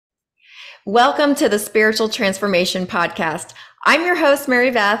Welcome to the Spiritual Transformation Podcast. I'm your host,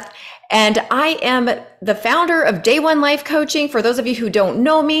 Mary Beth, and I am the founder of Day One Life Coaching. For those of you who don't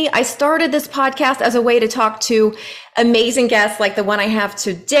know me, I started this podcast as a way to talk to amazing guests like the one I have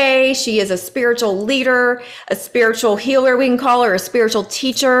today. She is a spiritual leader, a spiritual healer, we can call her, a spiritual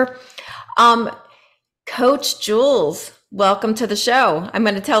teacher. Coach Jules, welcome to the show. I'm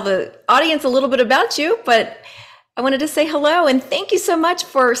going to tell the audience a little bit about you, but I wanted to say hello and thank you so much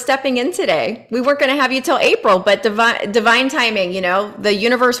for stepping in today. We weren't going to have you till April, but divine timing, the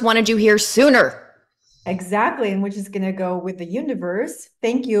universe wanted you here sooner. Exactly. And we're just going to go with the universe.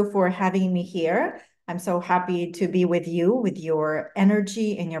 Thank you for having me here. I'm so happy to be with you, with your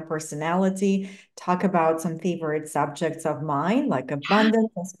energy and your personality. Talk about some favorite subjects of mine, like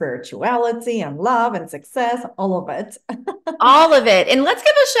abundance and spirituality and love and success, all of it. All of it. And let's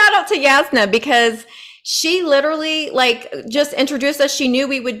give a shout out to Yasna because she literally just introduced us. She knew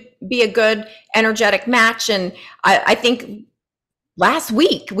we would be a good energetic match. And I think last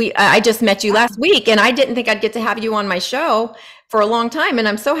week, I just met you last week and I didn't think I'd get to have you on my show for a long time. And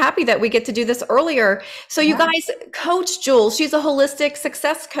I'm so happy that we get to do this earlier. So you guys, Coach Jules, she's a holistic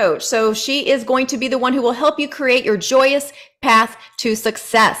success coach. So she is going to be the one who will help you create your joyous path to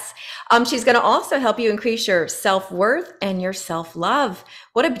success. She's going to also help you increase your self-worth and your self-love.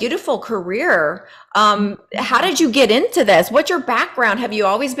 What a beautiful career. How did you get into this? What's your background? Have you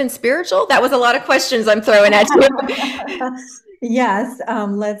always been spiritual? That was a lot of questions I'm throwing at you. Yes,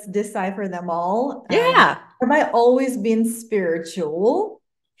 let's decipher them all. Yeah. Have I always been spiritual?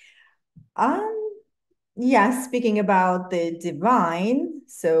 Yes, speaking about the divine.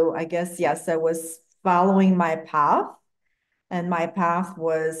 So I guess, yes, I was following my path. And my path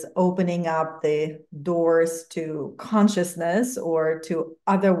was opening up the doors to consciousness or to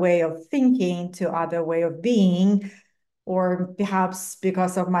other way of thinking, to other way of being, or perhaps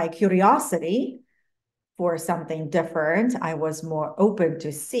because of my curiosity for something different, I was more open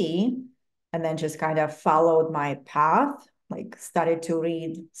to see and then just kind of followed my path, like started to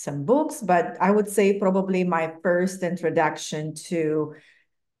read some books. But I would say probably my first introduction to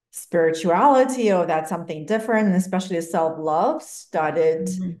spirituality or that's something different, and especially self-love started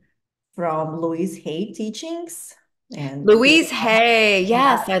from Louise Hay teachings. And Louise Hay.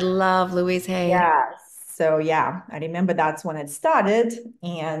 Yes, I love Louise Hay. yes. So yeah, I remember that's when it started.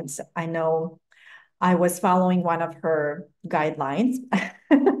 And I know I was following one of her guidelines.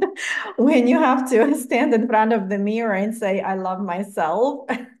 When you have to stand in front of the mirror and say, I love myself.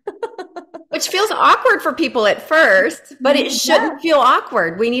 Which feels awkward for people at first, but it Yeah. shouldn't feel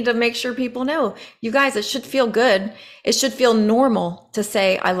awkward. We need to make sure people know, you guys, it should feel good. It should feel normal to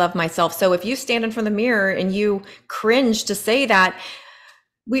say, I love myself. So if you stand in front of the mirror and you cringe to say that,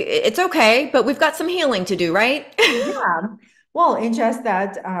 it's okay, but we've got some healing to do, right? Yeah. Well, in just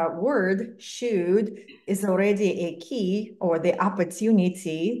that word should is already a key or the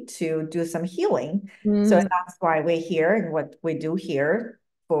opportunity to do some healing. So Mm, that's why we're here and what we do here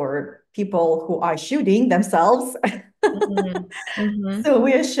for people who are shooting themselves. mhm, mhm. So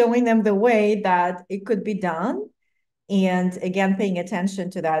we are showing them the way that it could be done. And again, paying attention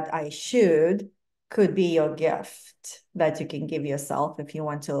to that, I should could be your gift that you can give yourself if you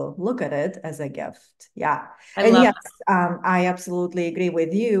want to look at it as a gift. Yeah. I And love yes, I absolutely agree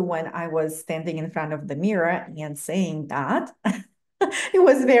with you when I was standing in front of the mirror and saying that. It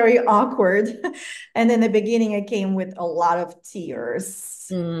was very awkward. And in the beginning, it came with a lot of tears.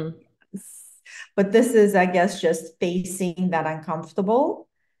 mm. But this is, I guess, just facing that uncomfortable.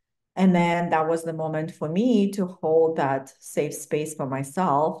 And then that was the moment for me to hold that safe space for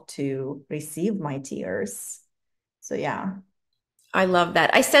myself to receive my tears. So, yeah. I love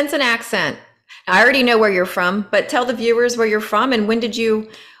that. I sense an accent. I already know where you're from, but tell the viewers where you're from and when did you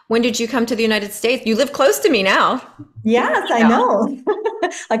come to the United States? You live close to me now. Yes, I Yeah. know.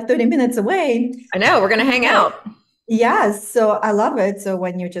 Like 30 minutes away. I know, we're going to hang Right. out. Yes, so I love it. So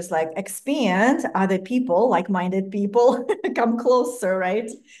when you just like expand, other people, like-minded people, come closer, right?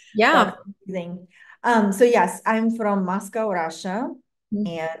 That's Yeah. amazing. So yes, I'm from Moscow, Russia,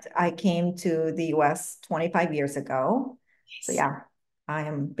 and I came to the US 25 years ago. So yeah, I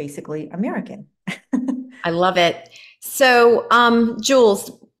am basically American. I love it. So, Jules,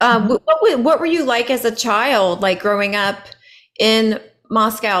 Mhm. what were you like as a child, like growing up in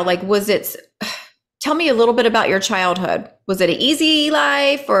Moscow? Like, tell me a little bit about your childhood. Was it an easy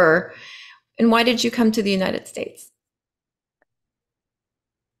life and why did you come to the United States?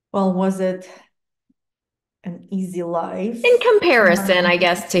 Well, was it an easy In life? comparison, I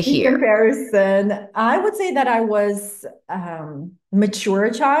guess, to In here. comparison, I would say that I was mature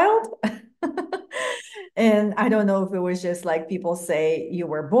child. And I don't know if it was just like people say you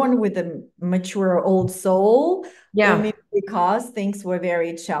were born with a mature old soul, or Yeah. maybe because things were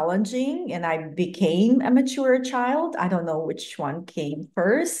very challenging and I became a mature child. I don't know which one came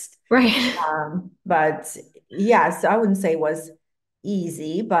first. Right. But yeah, so I wouldn't say it was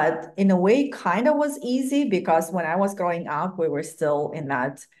easy, but in a way, kind of was easy because when I was growing up, we were still in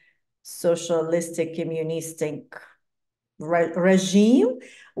that socialistic, communistic regime,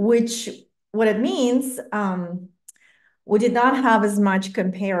 which what it means, we did not have as much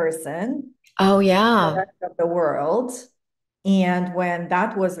comparison Oh, with the yeah. rest of the world. And when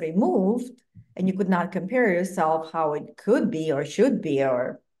that was removed, and you could not compare yourself how it could be or should be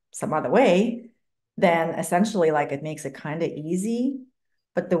or some other way, then essentially like it makes it kind of easy.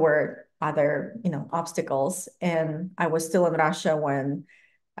 But there were other, obstacles. And I was still in Russia when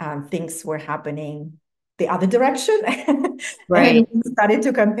things were happening the other direction. And Right. we started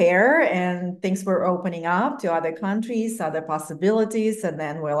to compare, and things were opening up to other countries, other possibilities. And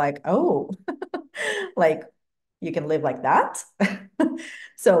then we're like, oh, like you can live like that.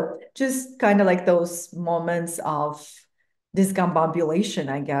 So just kind of like those moments of discombobulation,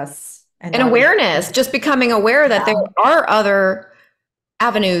 I guess. And And now that, awareness, just becoming aware that there yeah, are other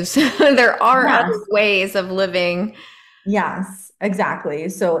avenues, there are other yes, ways of living. yes, exactly.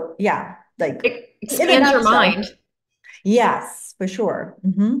 So yeah, like It in a expands your nutshell, mind. yes, for sure.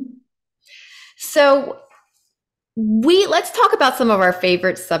 Hmm. So let's talk about some of our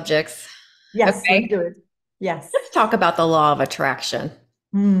favorite subjects. Yes, let's Okay. do it. Yes. Let's talk about the law of attraction.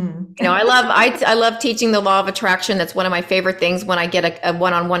 Mm. I love teaching the law of attraction. That's one of my favorite things when I get a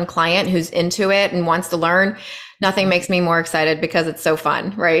one-on-one client who's into it and wants to learn. Nothing makes me more excited because it's so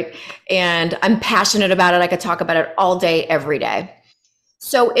fun, right? And I'm passionate about it. I could talk about it all day, every day.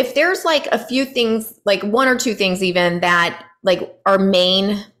 So if there's like a few things, like one or two things even that like are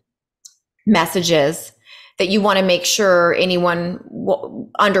main messages that you want to make sure anyone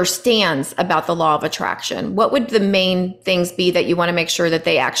understands about the law of attraction, what would the main things be that you want to make sure that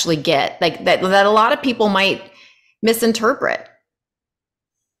they actually get, like that a lot of people might misinterpret?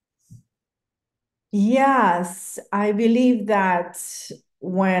 Yes, I believe that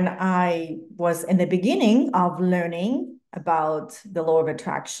when I was in the beginning of learning about the law of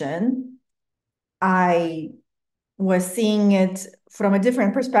attraction, I was seeing it from a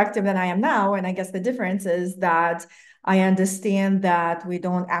different perspective than I am now. And I guess the difference is that I understand that we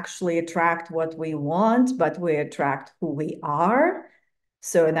don't actually attract what we want, but we attract who we are.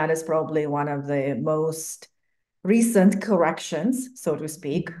 So that is probably one of the most recent corrections, so to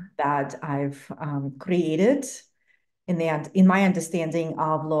speak, that I've created in my understanding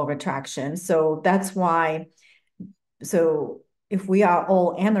of law of attraction. So that's why. So if we are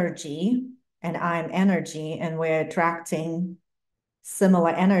all energy, and I'm energy, and we're attracting similar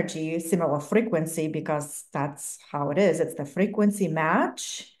energy, similar frequency, because that's how it is. It's the frequency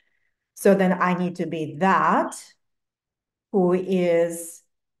match. So then I need to be that who is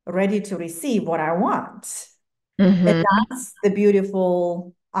ready to receive what I want. And Mm-hmm. that's the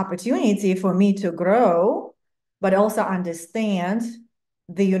beautiful opportunity for me to grow, but also understand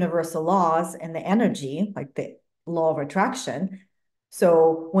the universal laws and the energy, like the law of attraction.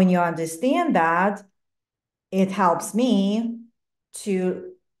 So when you understand that, it helps me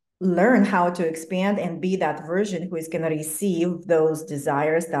to learn how to expand and be that version who is going to receive those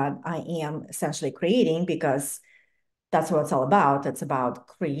desires that I am essentially creating, because that's what it's all about. It's about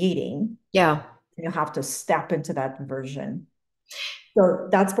creating. Yeah. You have to step into that version. So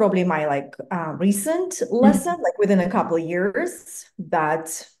that's probably my like recent lesson, like within a couple of years,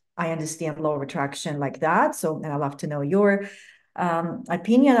 that I understand law of attraction like that. So, and I'd love to know your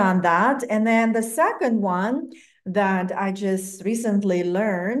opinion on that. And then the second one that I just recently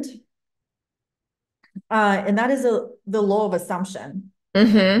learned, and that is the law of assumption.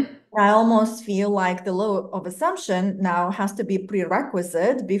 Mm-hmm. I almost feel like the law of assumption now has to be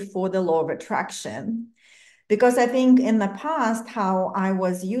prerequisite before the law of attraction. Because I think in the past, how I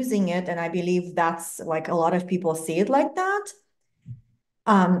was using it, and I believe that's like a lot of people see it like that.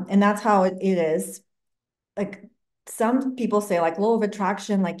 And that's how it is. Like some people say, like law of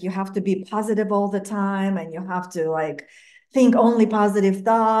attraction, like you have to be positive all the time and you have to like think only positive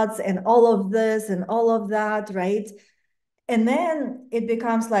thoughts and all of this and all of that, right? And then it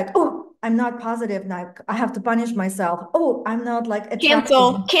becomes like, oh, I'm not positive now. I have to punish myself. Oh, I'm not like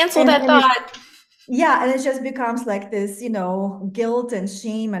attracting. Cancel And that and it thought. Yeah, and it just becomes like this, guilt and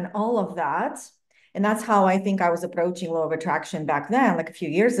shame and all of that. And that's how I think I was approaching law of attraction back then, like a few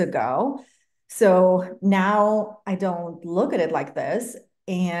years ago. So now I don't look at it like this.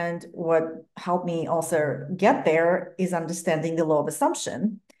 And what helped me also get there is understanding the law of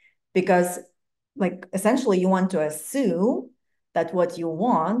assumption, because like essentially you want to assume that what you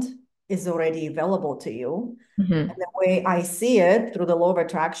want is already available to you. Hmm. And the way I see it through the law of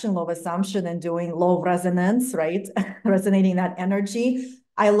attraction, law of assumption, and doing law of resonance, right? Resonating that energy,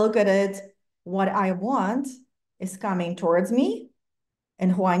 I look at it, what I want is coming towards me,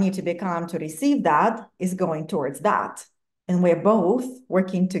 and who I need to become to receive that is going towards that. And we're both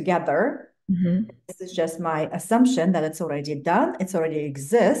working together. Hmm. This is just my assumption that it's already done, it's already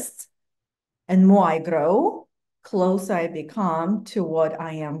exists. And more I grow, closer I become to what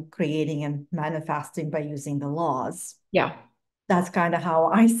I am creating and manifesting by using the laws. Yeah. That's kind of how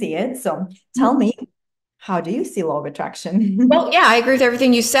I see it. So tell me, how do you see law of attraction? Well, yeah, I agree with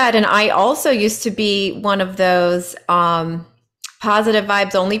everything you said. And I also used to be one of those positive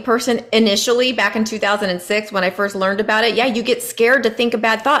vibes only person initially back in 2006 when I first learned about it. Yeah, you get scared to think a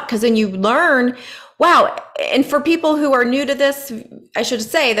bad thought because then you learn, wow. And for people who are new to this, I should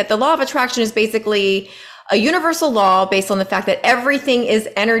say that the law of attraction is basically a universal law based on the fact that everything is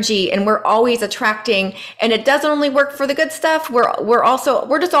energy and we're always attracting, and it doesn't only work for the good stuff.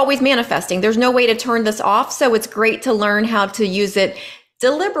 We're just always manifesting. There's no way to turn this off. So it's great to learn how to use it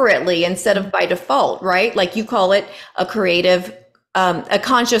deliberately instead of by default, right? Like you call it a creative, a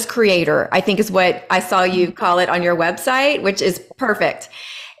conscious creator, I think is what I saw you call it on your website, which is perfect.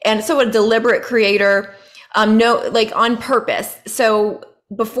 And so a deliberate creator, no, like on purpose. So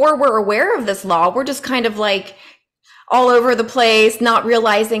before we're aware of this law, we're just kind of like all over the place, not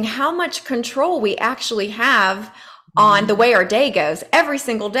realizing how much control we actually have on the way our day goes. Every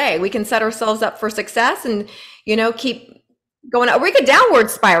single day, we can set ourselves up for success and, keep going out. We could downward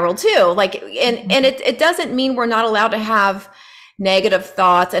spiral too. Like, and it doesn't mean we're not allowed to have negative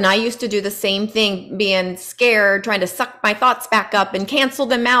thoughts. And I used to do the same thing, being scared, trying to suck my thoughts back up and cancel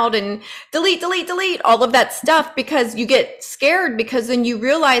them out and delete all of that stuff, because you get scared, because then you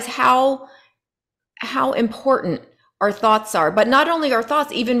realize how important our thoughts are, but not only our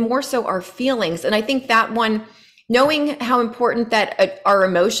thoughts, even more so our feelings. And I think that one, knowing how important that our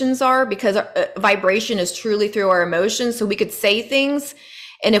emotions are, because vibration is truly through our emotions. So we could say things,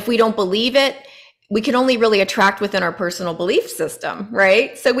 and if we don't believe it, we can only really attract within our personal belief system,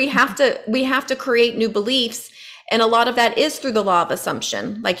 right? So we have to create new beliefs. And a lot of that is through the law of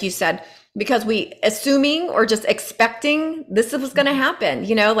assumption, like you said, because we assuming or just expecting this is what's going to happen,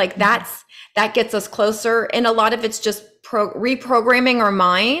 like that gets us closer. And a lot of it's just reprogramming our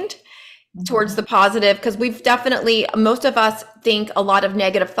mind towards the positive, because most of us think a lot of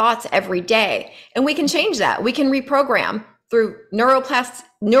negative thoughts every day, and we can change that. We can reprogram through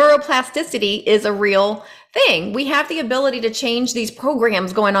neuroplasticity is a real thing. We have the ability to change these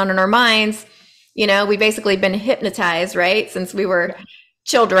programs going on in our minds. We've basically been hypnotized, right, since we were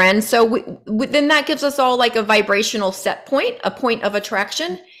children. So then that gives us all like a vibrational set point, a point of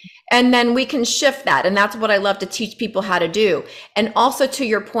attraction. And then we can shift that. And that's what I love to teach people how to do. And also to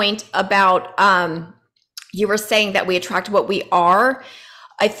your point about, you were saying that we attract what we are.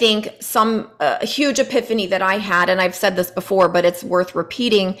 I think a huge epiphany that I had, and I've said this before, but it's worth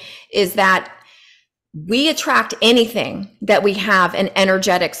repeating, is that we attract anything that we have an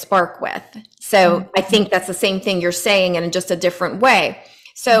energetic spark with. So I think that's the same thing you're saying in just a different way.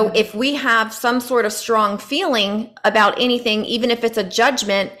 So if we have some sort of strong feeling about anything, even if it's a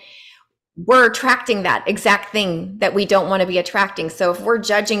judgment, we're attracting that exact thing that we don't want to be attracting. So if we're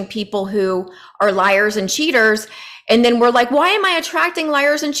judging people who are liars and cheaters, and then we're like, why am I attracting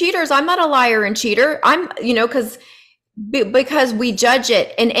liars and cheaters? I'm not a liar and cheater. Because we judge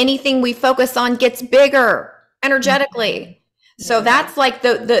it, and anything we focus on gets bigger energetically. So that's like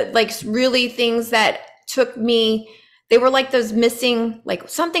the like really things that took me. They were like those missing, like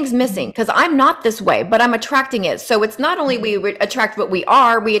something's missing, because I'm not this way, but I'm attracting it. So it's not only we attract what we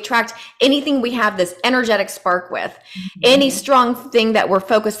are, we attract anything we have this energetic spark with. Any strong thing that we're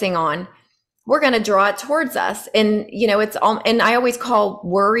focusing on, we're going to draw it towards us. And, it's all, and I always call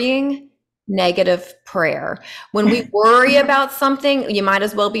worrying negative prayer. When we worry about something, you might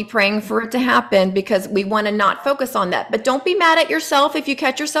as well be praying for it to happen, because we want to not focus on that. But don't be mad at yourself if you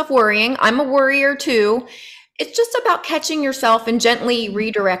catch yourself worrying. I'm a worrier too. It's just about catching yourself and gently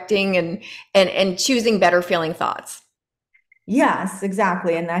redirecting and choosing better feeling thoughts. Yes,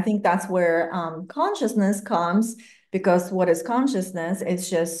 exactly. And I think that's where consciousness comes, because what is consciousness?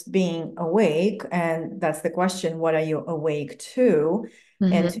 It's just being awake. And that's the question, what are you awake to?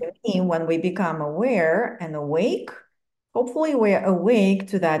 And to me, when we become aware and awake, hopefully we're awake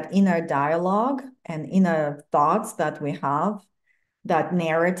to that inner dialogue and inner thoughts that we have, that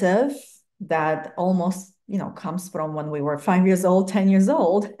narrative that almost, comes from when we were 5 years old, 10 years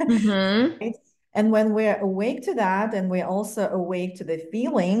old. Mm-hmm. Right? And when we're awake to that, and we're also awake to the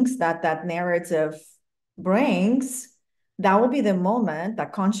feelings that that narrative brings, that will be the moment,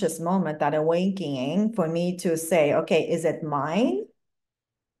 that conscious moment, that awakening for me to say, okay, is it mine?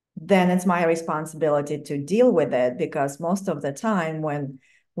 Then it's my responsibility to deal with it, because most of the time when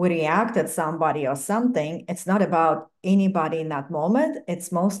we react at somebody or something, it's not about anybody in that moment.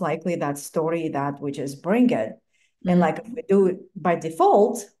 It's most likely that story that we just bring it. And like if we do it by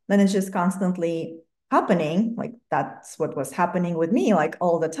default, then it's just constantly happening. Like that's what was happening with me, like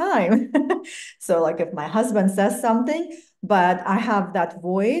all the time. So like if my husband says something, but I have that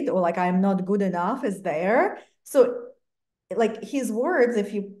void, or like I'm not good enough is there. So like his words,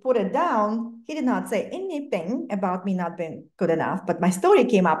 if you put it down, he did not say anything about me not being good enough, but my story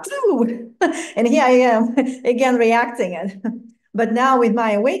came up too. And here I am again reacting it. But now with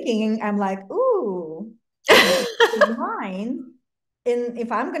my awakening, I'm like, ooh, this is mine. And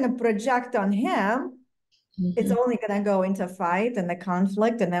if I'm going to project on him, it's only going to go into fight and the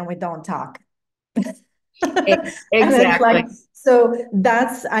conflict, and then we don't talk. And it's Exactly. like, so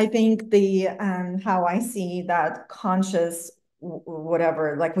that's, I think, the how I see that conscious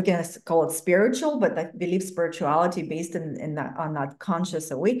whatever, like we can call it spiritual, but I believe spirituality based in that, on that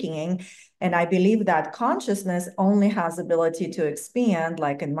conscious awakening. And I believe that consciousness only has ability to expand.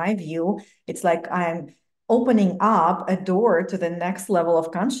 Like in my view, it's like I'm opening up a door to the next level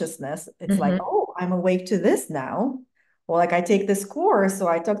of consciousness. It's like, Mhm. oh, I'm awake to this now. Well, like I take this course, or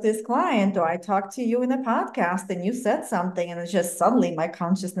I took this client, or I talked to you in a podcast and you said something, and it's just suddenly my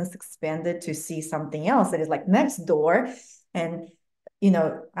consciousness expanded to see something else that is like next door. And,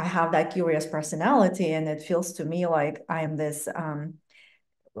 I have that curious personality, and it feels to me like I am this,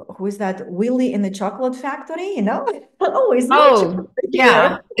 who is that Willy in the chocolate factory, always more Oh, chocolate yeah.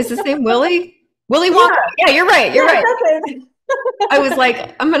 here. Is his name Willy? Willy Wonka. Yeah, Yeah, you're right. You're yeah, right. that's it. I was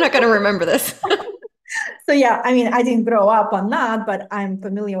like, I'm not going to remember this. So yeah, I mean, I didn't grow up on that, but I'm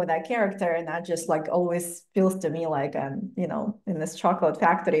familiar with that character, and that just like always feels to me like I'm, in this chocolate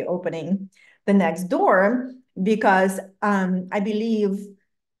factory opening the next door, because I believe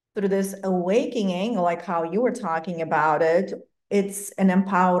through this awakening, like how you were talking about it, it's an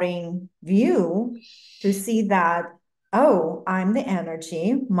empowering view to see that, oh, I'm the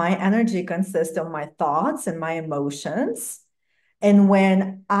energy. My energy consists of my thoughts and my emotions. And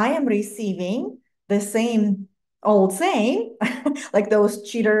when I am receiving the same old saying, like those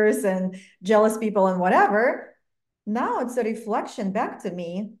cheaters and jealous people and whatever, now it's a reflection back to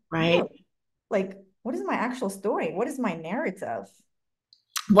me. Right. Oh, like, what is my actual story? What is my narrative?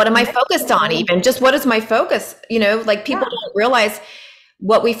 What am And I then, focused on even? Just what is my focus? Like people yeah, don't realize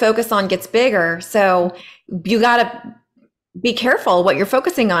what we focus on gets bigger. So you got to be careful what you're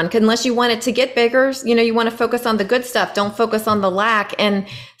focusing on. 'Cause unless you want it to get bigger, you want to focus on the good stuff. Don't focus on the lack. And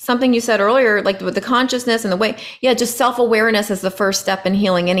something you said earlier, like with the consciousness and the way, yeah, just self-awareness is the first step in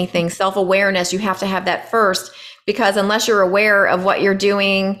healing anything. Self-awareness, you have to have that first, because unless you're aware of what you're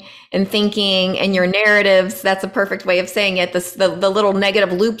doing and thinking and your narratives, that's a perfect way of saying it. The little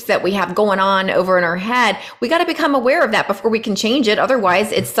negative loops that we have going on over in our head, we got to become aware of that before we can change it.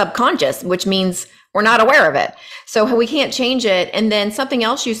 Otherwise, it's subconscious, which means we're not aware of it. So we can't change it. And then something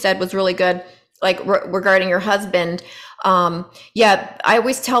else you said was really good, like regarding your husband. Yeah, I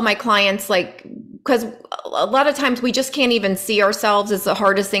always tell my clients, like, because a lot of times we just can't even see ourselves. It's the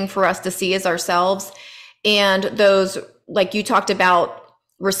hardest thing for us to see is ourselves. And those, like you talked about,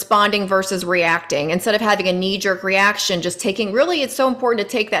 responding versus reacting, instead of having a knee-jerk reaction, just taking, really, it's so important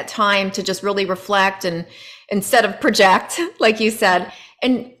to take that time to just really reflect, and instead of project, like you said.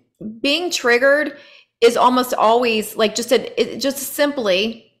 And being triggered is almost always like just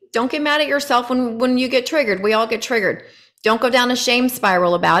simply, don't get mad at yourself when you get triggered. We all get triggered. Don't go down a shame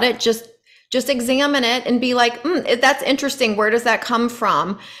spiral about it. Just examine it and be like, that's interesting. Where does that come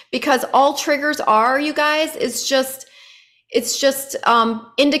from? Because all triggers are, you guys, it's just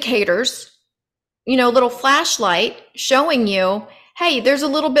indicators, little flashlight showing you, hey, there's a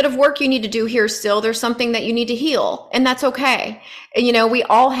little bit of work you need to do here still. There's something that you need to heal, and that's okay. And, we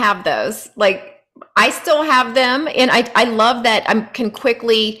all have those. Like, I still have them, and I love that I can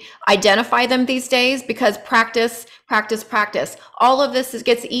quickly identify them these days, because practice, practice, practice. All of this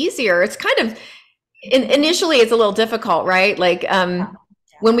gets easier. It's kind of, initially it's a little difficult, right? Like, yeah,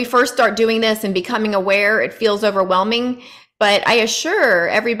 when we first start doing this and becoming aware, it feels overwhelming. But I assure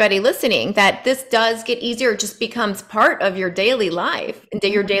everybody listening that this does get easier. It just becomes part of your daily life and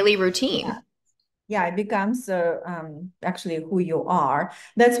your daily yeah. routine. Yeah, it becomes actually who you are.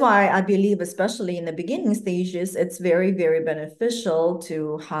 That's why I believe, especially in the beginning stages, it's very, very beneficial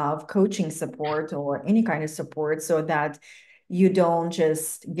to have coaching support or any kind of support, so that you don't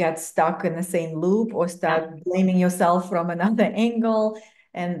just get stuck in the same loop or start blaming yourself from another angle.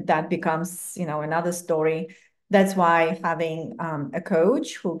 And that becomes, another story. That's why having a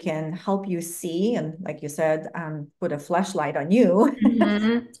coach who can help you see, and like you said, put a flashlight on you,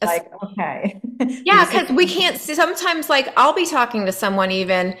 Mhm. like, okay, do Yeah, you see? because we can't see sometimes, like I'll be talking to someone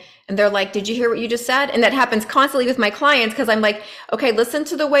even and they're like, "Did you hear what you just said?" And that happens constantly with my clients because I'm like, "Okay, listen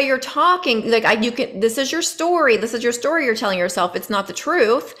to the way you're talking. Like you can this is your story. This is your story you're telling yourself. It's not the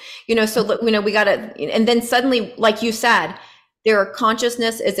truth." So we got to, and then suddenly like you said, their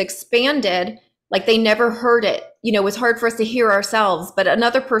consciousness is expanded like they never heard it. It's hard for us to hear ourselves, but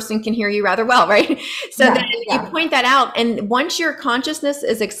another person can hear you rather well, right? So then Yeah, you yeah, point that out, and once your consciousness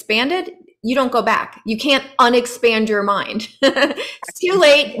is expanded, you don't go back. You can't unexpand your mind. It's too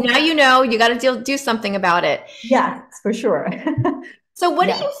late. Now you got to do something about it. yeah, for sure. So Yeah. what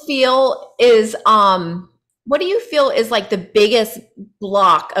do you feel is like the biggest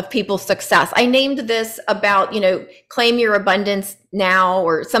block of people's success? I named this about, claim your abundance now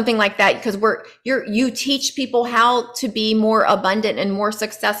or something like that because you teach people how to be more abundant and more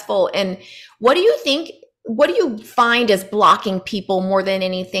successful. And what do you think what do you find is blocking people more than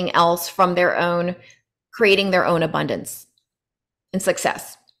anything else from creating their own abundance and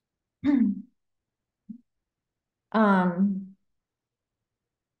success? Um,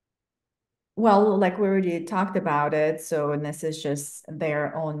 well, like we already talked about it, so and this is just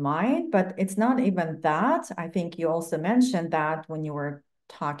their own mind, but it's not even that. I think you also mentioned that when you were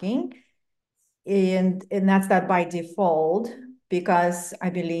talking, and that's that by default, because I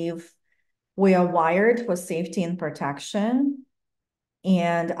believe we are wired for safety and protection.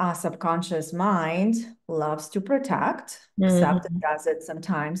 And our subconscious mind loves to protect, except it Mhm. does it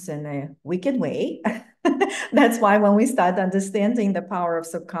sometimes in a wicked way. That's why when we start understanding the power of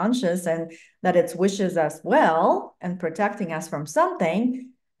subconscious and that it wishes us well and protecting us from something,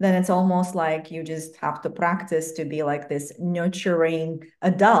 then it's almost like you just have to practice to be like this nurturing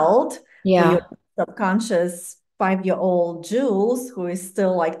adult where your Yeah. subconscious 5-year-old Jules, who is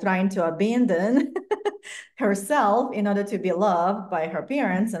still like trying to abandon herself in order to be loved by her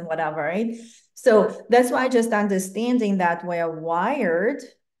parents and whatever, right? So that's why just understanding that we're wired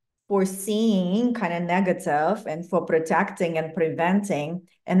for seeing kind of negative and for protecting and preventing.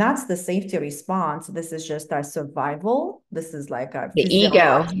 And that's the safety response. This is just our survival. This is like a The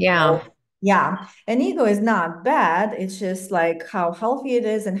ego. Yeah. physiological. Yeah. And ego is not bad. It's just like how healthy it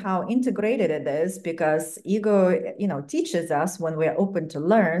is and how integrated it is because ego, teaches us when we're open to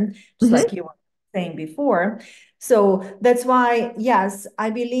learn, just like Hmm. you were saying before. So that's why, yes, I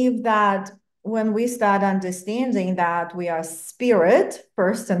believe that when we start understanding that we are spirit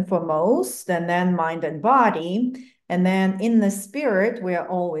first and foremost, and then mind and body, and then in the spirit, we are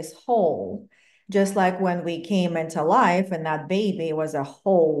always whole. Just like when we came into life and that baby was a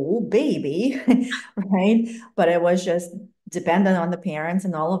whole baby, right? But it was just dependent on the parents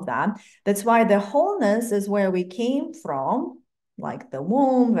and all of that. That's why the wholeness is where we came from, like the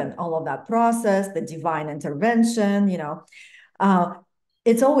womb and all of that process, the divine intervention, uh,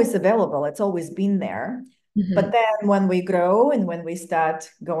 it's always available. It's always been there. But Hmm. then when we grow and when we start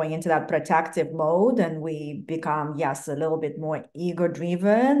going into that protective mode and we become, yes, a little bit more ego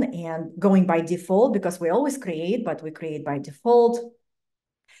driven and going by default because we always create, but we create by default.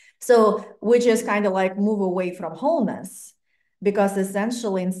 So we just kind of like move away from wholeness because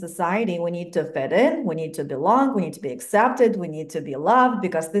essentially in society, we need to fit in, we need to belong, we need to be accepted, we need to be loved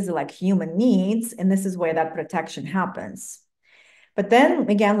because these are like human needs. And this is where that protection happens. But then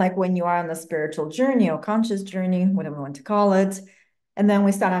again, like when you are on a spiritual journey or conscious journey, whatever you want to call it, and then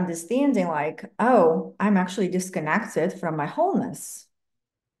we start understanding like, oh, I'm actually disconnected from my wholeness.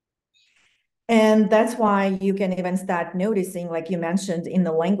 And that's why you can even start noticing, like you mentioned, in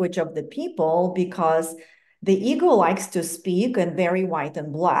the language of the people, because the ego likes to speak in very white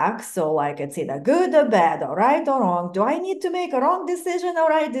and black. So, like, it's either good or bad, or right or wrong. Do I need to make a wrong decision or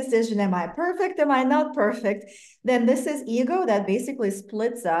right decision? Am I perfect? Am I not perfect? Then this is ego that basically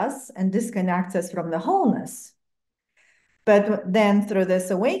splits us and disconnects us from the wholeness. But then through this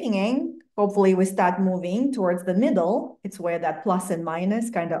awakening, hopefully we start moving towards the middle. It's where that plus and minus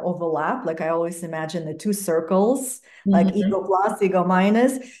kind of overlap. Like I always imagine the two circles, like Hmm. ego plus, ego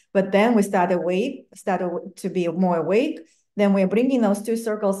minus. But then we start to be more awake. Then we're bringing those two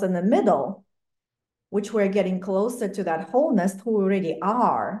circles in the middle, which we're getting closer to that wholeness who we already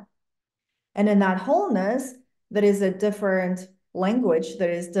are. And in that wholeness, there is a different language,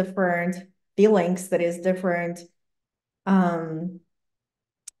 there is different feelings, there is different um,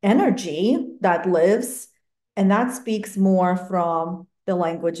 energy that lives, and that speaks more from the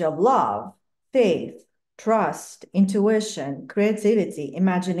language of love, faith, trust, intuition, creativity,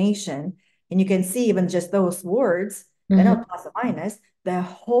 imagination. And you can see even just those words, they're Mm-hmm. not plus or minus, they're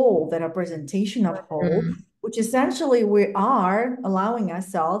whole, the representation of whole, Mm-hmm. which essentially we are allowing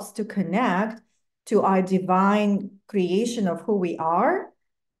ourselves to connect to our divine creation of who we are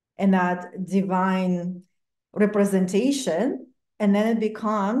and that divine representation. And then it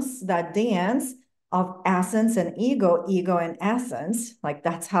becomes that dance of essence and ego, ego and essence. Like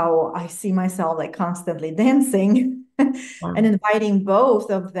that's how I see myself, like constantly dancing and inviting both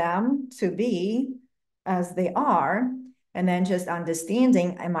of them to be as they are. And then just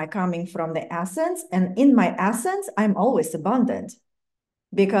understanding, am I coming from the essence? And in my essence, I'm always abundant.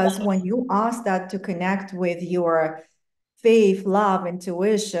 Because when you ask that to connect with your faith, love,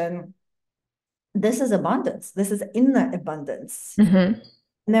 intuition, this is abundance. This is inner abundance. Mm-hmm.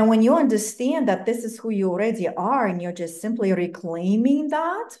 And then when you understand that this is who you already are, and you're just simply reclaiming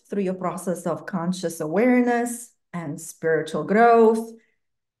that through your process of conscious awareness and spiritual growth,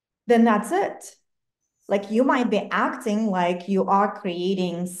 then that's it. Like you might be acting like you are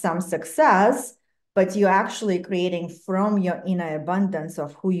creating some success, but you're actually creating from your inner abundance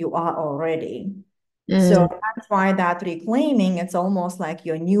of who you are already. So Mm. that's why that reclaiming, it's almost like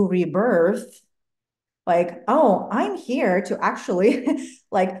your new rebirth. Like, oh, I'm here to actually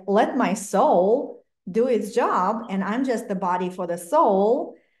like let my soul do its job, and I'm just the body for the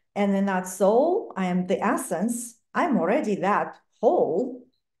soul. And in that soul, I am the essence. I'm already that whole.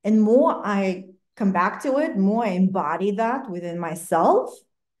 And more I come back to it, more I embody that within myself,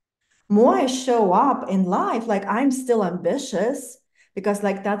 more I show up in life, like I'm still ambitious, because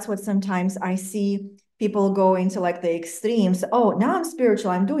like that's what sometimes I see people go into like the extremes. Oh, now I'm spiritual.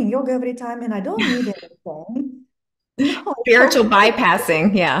 I'm doing yoga every time and I don't need anything. No, it's Spiritual okay.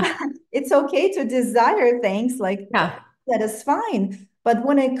 bypassing. Yeah. It's okay to desire things like Yeah. that is fine. But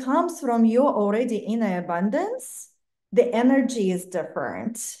when it comes from you already in abundance, the energy is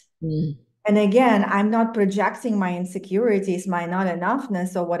different. Mm. And again, I'm not projecting my insecurities, my not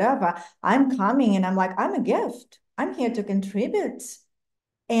enoughness or whatever. I'm coming and I'm like, I'm a gift. I'm here to contribute.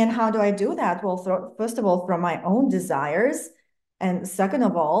 And how do I do that? Well, first of all, from my own desires. And second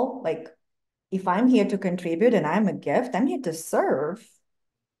of all, like if I'm here to contribute and I'm a gift, I'm here to serve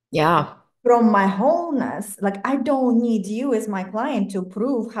Yeah. from my wholeness. Like I don't need you as my client to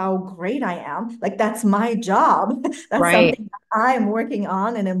prove how great I am. Like that's my job. That's Right. something that I'm working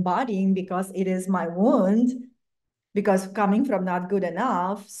on and embodying because it is my wound, because coming from not good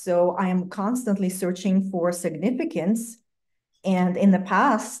enough. So I am constantly searching for significance. And in the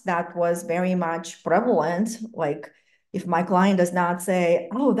past, that was very much prevalent. Like if my client does not say,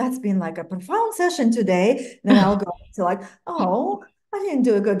 oh, that's been like a profound session today, then I'll go to like, oh, I didn't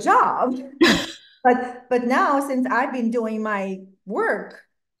do a good job. But now since I've been doing my work,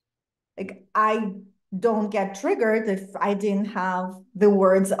 like I don't get triggered if I didn't have the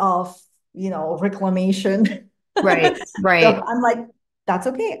words of, reclamation. Right. So Right. I'm like, that's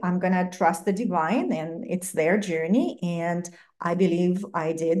okay. I'm gonna trust the divine and it's their journey. And I believe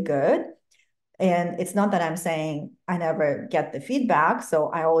I did good. And it's not that I'm saying I never get the feedback. So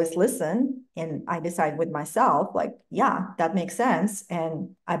I always listen and I decide with myself, like, yeah, that makes sense.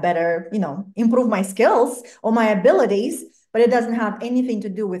 And I better, improve my skills or my abilities, but it doesn't have anything to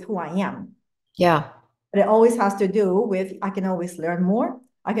do with who I am. Yeah. But it always has to do with I can always learn more.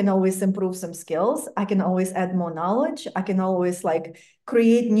 I can always improve some skills. I can always add more knowledge. I can always like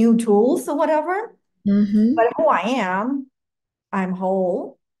create new tools or whatever. Mm-hmm. But who I am, I'm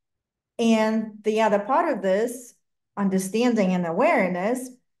whole. And the other part of this understanding and awareness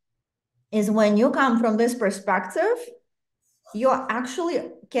is when you come from this perspective, you actually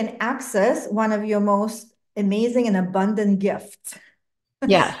can access one of your most amazing and abundant gifts,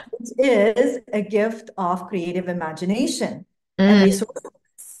 Yeah. which is a gift of creative imagination and Mm. resource.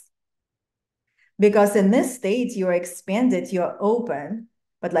 Because in this state, you're expanded, you're open.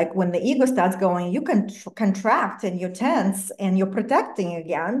 But like when the ego starts going, you can contract and you're tense and you're protecting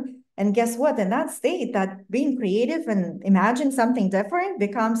again. And guess what? In that state, that being creative and imagine something different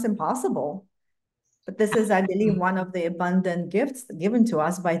becomes impossible. But this is, I believe, one of the abundant gifts given to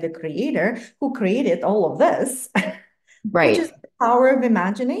us by the creator who created all of this, which is Right. the power of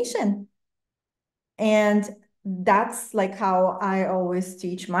imagination. And that's like how I always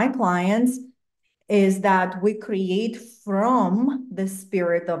teach my clients is that we create from the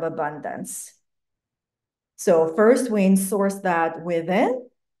spirit of abundance. So first we source that within,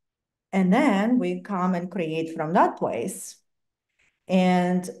 and then we come and create from that place.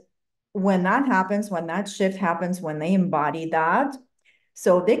 And when that happens, when that shift happens, when they embody that,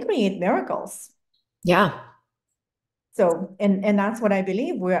 so they create miracles. Yeah. So, and that's what I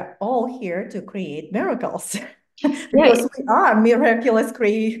believe. We're all here to create miracles Yeah, because we are miraculous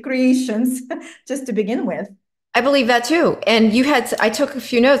creations just to begin with. I believe that too. And I took a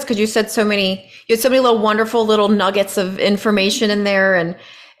few notes because you had so many little wonderful little nuggets of information in there. And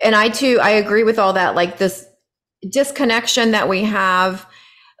I too, I agree with all that, like this disconnection that we have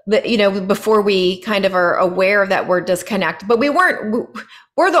that, before we kind of are aware that we're disconnected, but we're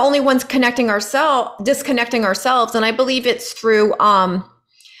the only ones disconnecting ourselves. And I believe it's through,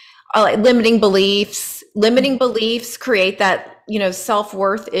 like limiting beliefs create that,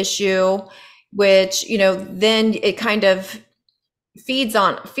 self-worth issue, which, then it kind of feeds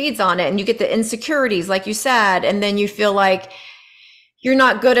on it, and you get the insecurities, like you said, and then you feel like you're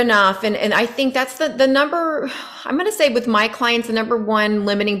not good enough. And I think that's the number, I'm going to say with my clients, the number one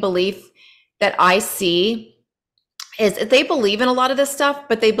limiting belief that I see is they believe in a lot of this stuff,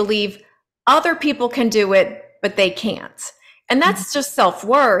 but they believe other people can do it, but they can't. And that's just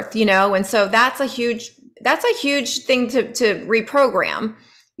self-worth, and so that's a huge thing to reprogram.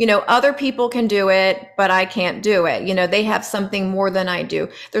 Other people can do it, but I can't do it. They have something more than I do.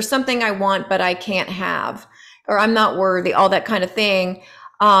 There's something I want, but I can't have, or I'm not worthy, all that kind of thing.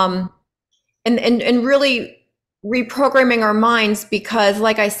 And really reprogramming our minds, because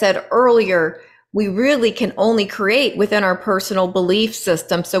like I said earlier, we really can only create within our personal belief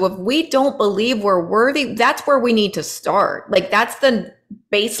system. So if we don't believe we're worthy, that's where we need to start. Like that's the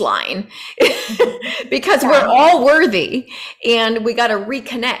baseline because we're all worthy, and we got to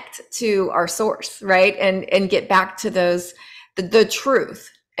reconnect to our source, right? And get back to the truth.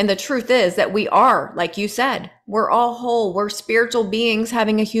 And the truth is that we are, like you said, we're all whole. We're spiritual beings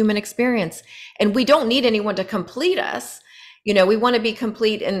having a human experience, and we don't need anyone to complete us. We want to be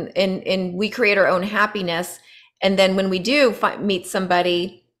complete, and we create our own happiness. And then when we do meet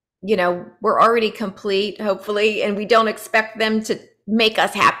somebody, we're already complete, hopefully, and we don't expect them to make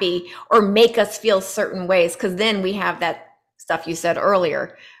us happy or make us feel certain ways, because then we have that stuff you said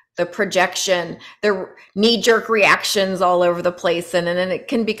earlier, the projection, the knee-jerk reactions all over the place, and then it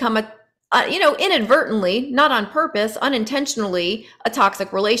can become inadvertently, not on purpose, unintentionally, a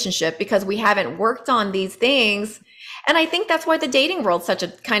toxic relationship because we haven't worked on these things. And I think that's why the dating world's such a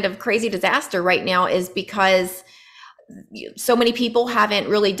kind of crazy disaster right now, is because so many people haven't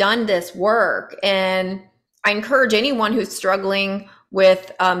really done this work. And I encourage anyone who's struggling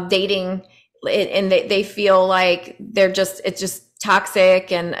with dating, and they feel like it's just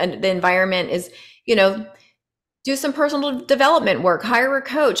toxic, and the environment is, do some personal development work, hire a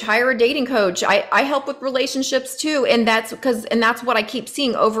coach, hire a dating coach. I help with relationships too. And that's what I keep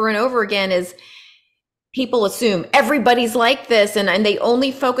seeing over and over again is people assume everybody's like this, and they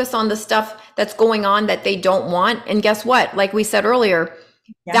only focus on the stuff that's going on that they don't want. And guess what? Like we said earlier,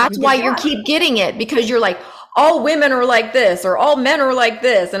 that's why you keep getting it, because you're like, all women are like this, or all men are like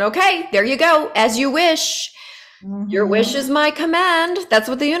this. And okay, there you go. As you wish. Your wish is my command. That's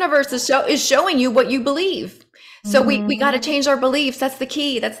what the universe is showing you, what you believe. So we got to change our beliefs. That's the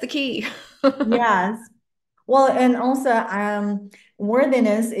key. That's the key. Yes. Well, and also,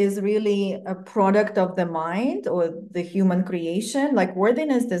 worthiness is really a product of the mind or the human creation. Like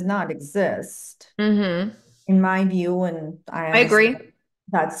worthiness does not exist, in my view, and I agree.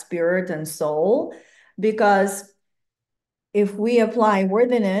 That spirit and soul, because if we apply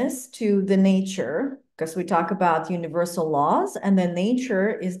worthiness to the nature, because we talk about universal laws, and then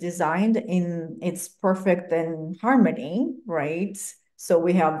nature is designed in its perfect and harmony, right? So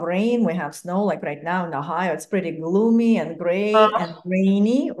we have rain, we have snow, like right now in Ohio, it's pretty gloomy and gray and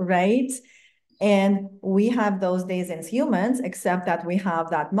rainy, right? And we have those days as humans, except that we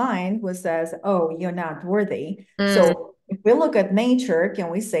have that mind which says, oh, you're not worthy. So if we look at nature, can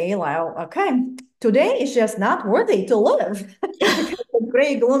we say, well, okay, today is just not worthy to live because it's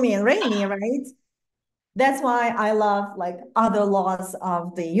gray, gloomy, and rainy, right? That's why I love like other laws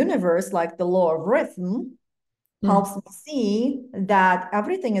of the universe, like the law of rhythm, helps me see that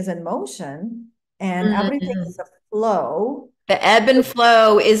everything is in motion and everything is a flow. The ebb and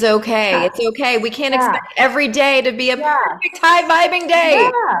flow is okay. It's okay. We can't expect every day to be a perfect high vibing day.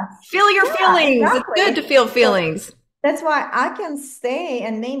 Feel your feelings. Exactly. It's good to feel feelings. So that's why I can stay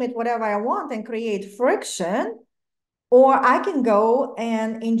and name it whatever I want and create friction, or I can go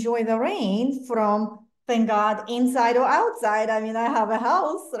and enjoy the rain from, thank God, inside or outside. I mean, I have a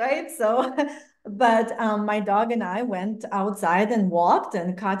house, right? So, but my dog and I went outside and walked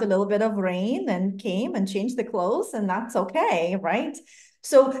and caught a little bit of rain and came and changed the clothes, and that's okay, right?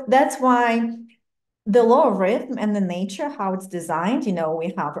 So that's why the law of rhythm and the nature, how it's designed,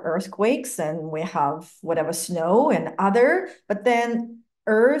 we have earthquakes and we have whatever snow and other, but then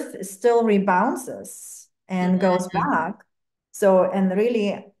earth still rebounds us. and goes back. So, and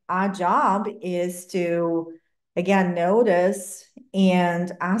really our job is to, again, notice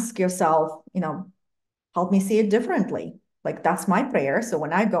and ask yourself, help me see it differently. Like that's my prayer. So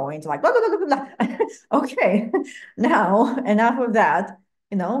when I go into like, blah, blah, blah, blah, blah, okay, now enough of that,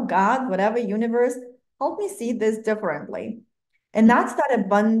 God, whatever, universe, help me see this differently. And that's that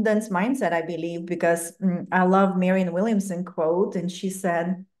abundance mindset, I believe, because I love Marianne Williamson quote, and she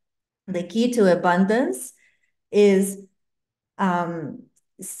said, the key to abundance is um,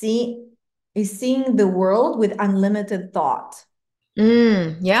 see, seeing the world with unlimited thought.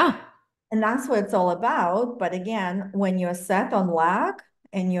 Yeah. And that's what it's all about. But again, when you're set on lack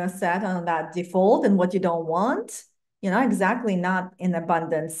and you're set on that default and what you don't want, you're not exactly not in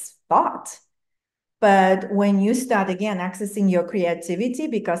abundance thought. But when you start again accessing your creativity,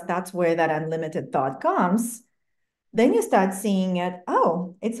 because that's where that unlimited thought comes, then you start seeing it,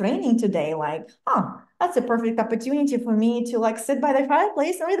 oh, it's raining today. Like, oh, that's a perfect opportunity for me to like sit by the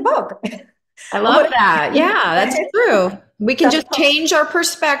fireplace and read a book. I Or love whatever. that. Yeah, that's Right? true. We can That's just change our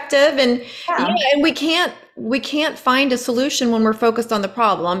perspective and yeah, yeah. and we can't find a solution when we're focused on the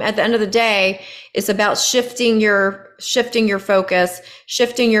problem. At the end of the day, it's about shifting your focus,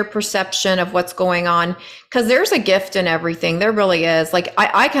 shifting your perception of what's going on. Because there's a gift in everything. There really is. Like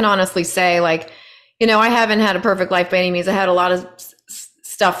I can honestly say, like, I haven't had a perfect life by any means. I had a lot of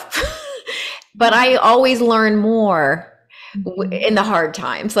stuff, but I always learn more in the hard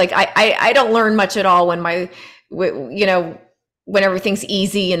times. Like I don't learn much at all when when everything's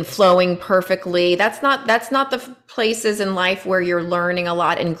easy and flowing perfectly. That's not the places in life where you're learning a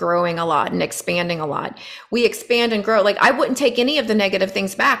lot and growing a lot and expanding a lot. We expand and grow. Like I wouldn't take any of the negative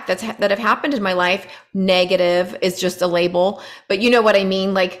things back that have happened in my life. Negative is just a label, but you know what I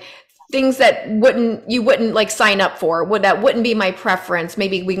mean? Like things that you wouldn't like sign up for, that wouldn't be my preference.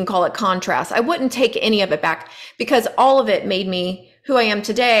 Maybe we can call it contrast. I wouldn't take any of it back because all of it made me who I am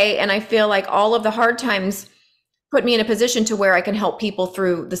today. And I feel like all of the hard times put me in a position to where I can help people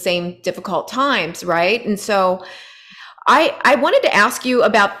through the same difficult times. Right. And so I wanted to ask you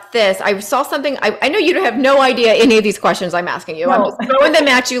about this. I saw something. I know you have no idea any of these questions I'm asking you. I'm No. just throwing them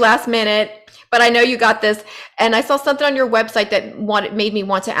at you last minute, but I know you got this. And I saw something on your website that made me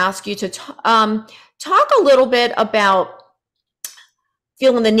want to ask you to talk a little bit about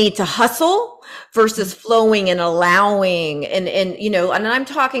feeling the need to hustle versus flowing and allowing. And I'm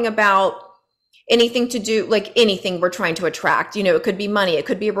talking about anything to do, like anything we're trying to attract. It could be money, it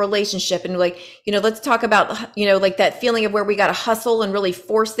could be a relationship, and like, let's talk about, like that feeling of where we got to hustle and really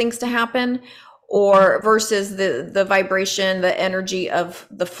force things to happen, or versus the vibration, the energy of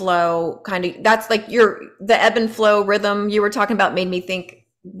the flow. Kind of, that's like the ebb and flow rhythm you were talking about made me think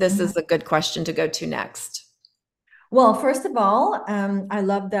this is a good question to go to next. Well, first of all, I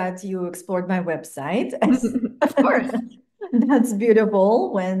love that you explored my website. Of course. That's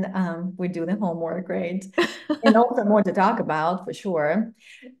beautiful when we do the homework, right? And also more to talk about for sure.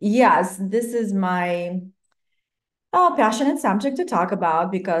 Yes, this is my passionate subject to talk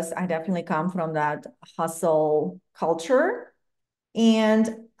about because I definitely come from that hustle culture.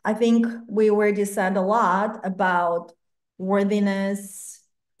 And I think we already said a lot about worthiness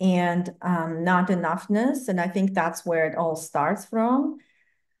and not enoughness. And I think that's where it all starts from.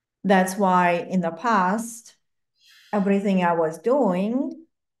 That's why in the past, everything I was doing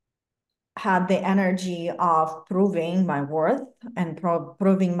had the energy of proving my worth and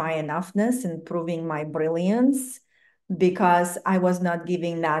proving my enoughness and proving my brilliance because I was not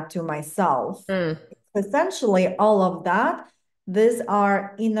giving that to myself. Mm. Essentially, all of that, these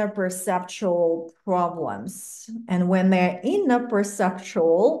are inner perceptual problems. And when they're inner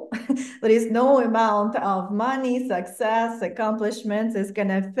perceptual, there is no amount of money, success, accomplishments is going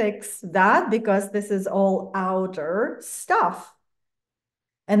to fix that because this is all outer stuff.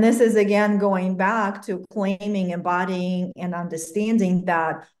 And this is again going back to claiming, embodying, and understanding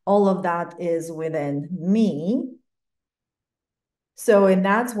that all of that is within me. So, and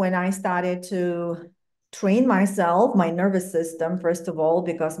that's when I started to train myself, my nervous system, first of all,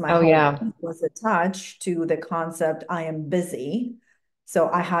 because my Oh whole yeah. life was attached to the concept I am busy. So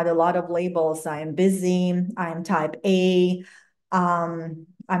I had a lot of labels. I am busy. I'm type A. I'm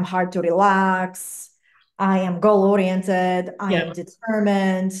hard to relax. I am goal oriented. I Yeah. am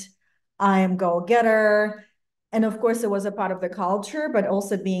determined. I am go getter. And of course, it was a part of the culture, but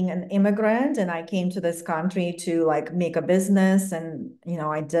also being an immigrant. And I came to this country to like make a business. And,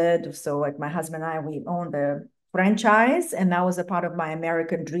 I did. So, like, my husband and I, we owned a franchise. And that was a part of my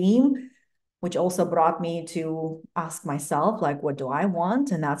American dream, which also brought me to ask myself, like, what do I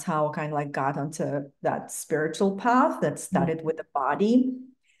want? And that's how I kind of like got onto that spiritual path that started with the body.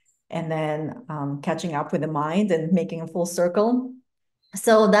 and then catching up with the mind and making a full circle.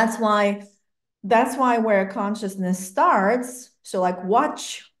 So that's why where consciousness starts. So like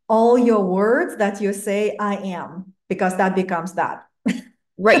watch all your words that you say, I am, because that becomes that.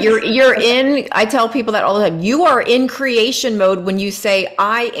 Right. You're in, I tell people that all the time. You are in creation mode when you say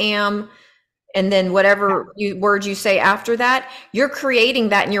I am, and then whatever word you say after that, you're creating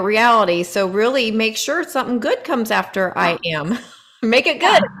that in your reality. So really make sure something good comes after I am. Make it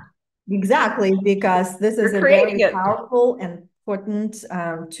Yeah, good. exactly, because this is You're a creating very it. powerful and important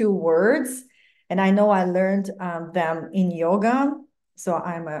two words. And I know I learned them in yoga. So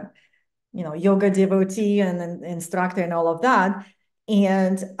I'm a yoga devotee and an instructor and all of that.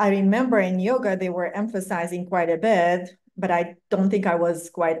 And I remember in yoga, they were emphasizing quite a bit, but I don't think I was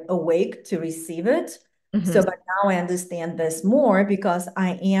quite awake to receive it. So, Mhm. but now I understand this more because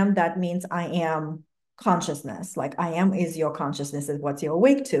I am, that means I am consciousness. Like I am is your consciousness is what you're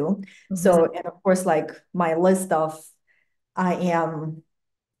awake to. Mhm. So, and of course, like my list of I am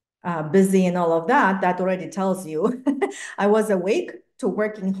busy and all of that, that already tells you I was awake to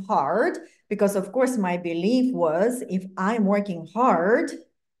working hard because, of course, my belief was if I'm working hard,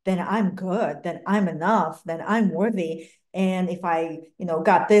 then I'm good, then I'm enough, then I'm worthy. And if I,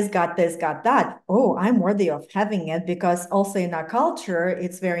 got this, got this, got that, oh, I'm worthy of having it because also in our culture,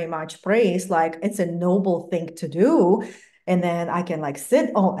 it's very much praised, like it's a noble thing to do. And then I can like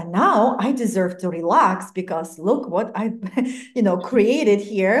sit, oh, and now I deserve to relax because look what I, created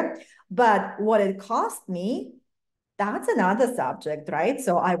here. But what it cost me, that's another subject, right?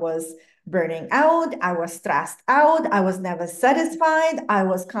 So I was burning out, I was stressed out, I was never satisfied, I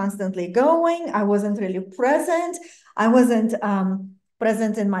was constantly going, I wasn't really present, I wasn't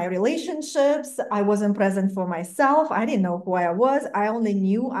present in my relationships, I wasn't present for myself, I didn't know who I was, I only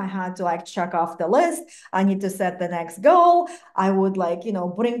knew I had to like check off the list, I need to set the next goal, I would like,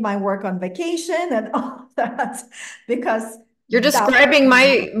 bring my work on vacation and all that because You're that describing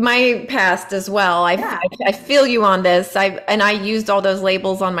was, my past as well. yeah, I feel you on this. I used all those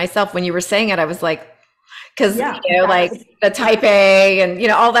labels on myself when you were saying it. I was like, because yeah, like exactly. the type A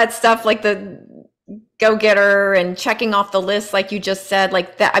and all that stuff, like the go getter and checking off the list, like you just said,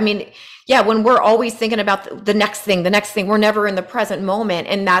 like that. I mean, yeah, when we're always thinking about the next thing, we're never in the present moment,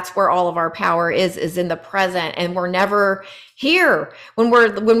 and that's where all of our power is in the present, and we're never here when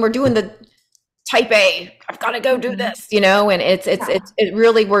we're doing the type A, I've got to go do Mhm. this, and Yeah, it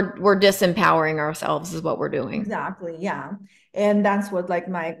really we're disempowering ourselves is what we're doing. exactly. Yeah. And that's what like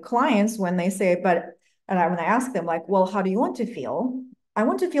my clients, when they say, when I ask them like, well, how do you want to feel? I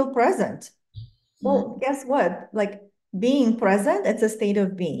want to feel present. Well, guess what? Like being present, it's a state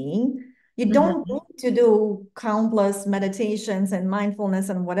of being. You don't Mhm. need to do countless meditations and mindfulness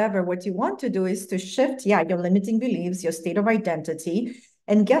and whatever. What you want to do is to shift, yeah, your limiting beliefs, your state of identity.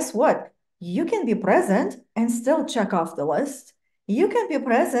 And guess what? You can be present and still check off the list. You can be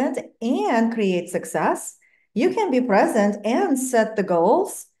present and create success. You can be present and set the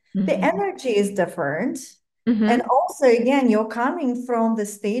goals. The Mhm. energy is different. And Mhm. also, again, you're coming from the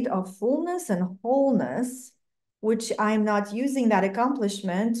state of fullness and wholeness, which I'm not using that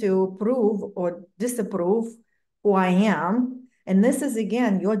accomplishment to prove or disapprove who I am. And this is,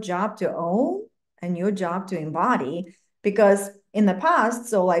 again, your job to own and your job to embody. Because in the past,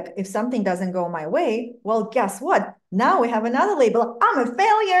 so like if something doesn't go my way, well, guess what? Now we have another label. I'm a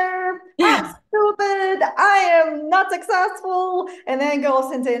failure. I'm stupid. I am not successful. And then it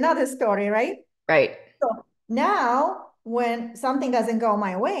goes into another story, right? Right. So now, when something doesn't go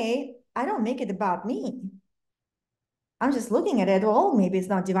my way, I don't make it about me. I'm just looking at it. Well, maybe it's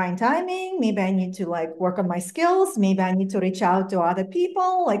not divine timing. Maybe I need to like work on my skills. Maybe I need to reach out to other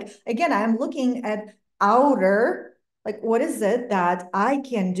people. Like, again, I'm looking at outer, like, what is it that I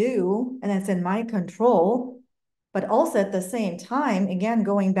can do and it's in my control? But also at the same time, again,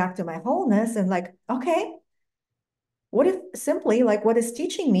 going back to my wholeness and like, okay, what if simply like what is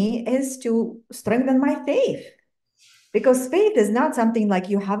teaching me is to strengthen my faith? Because faith is not something like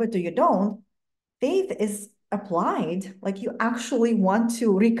you have it or you don't. Faith is applied, like you actually want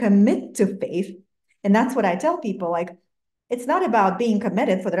to recommit to faith. And that's what I tell people like, it's not about being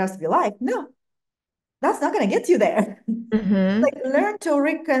committed for the rest of your life. No, that's not going to get you there. Mhm. Like, learn to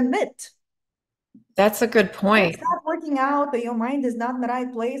recommit. That's a good When point. it's not working out, or your mind is not in the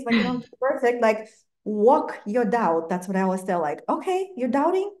right place, like you don't perfect, like walk your doubt. That's what I always tell. Like, okay, you're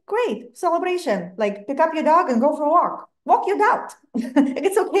doubting, great, celebration. Like, pick up your dog and go for a walk. Walk your doubt.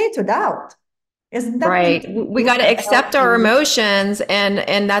 It's okay to doubt. Isn't that Right. thinking We got you to can accept help our you? emotions,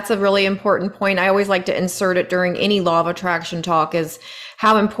 and that's a really important point. I always like to insert it during any law of attraction talk is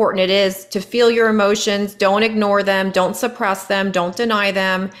how important it is to feel your emotions, don't ignore them, don't suppress them, don't deny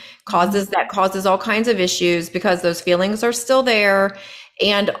them. Mhm. Causes all kinds of issues because those feelings are still there,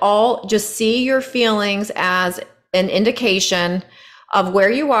 and all just see your feelings as an indication of where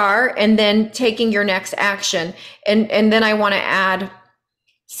you are and then taking your next action. And then I want to add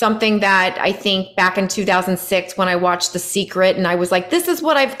something that I think back in 2006 when I watched The Secret and I was like, this is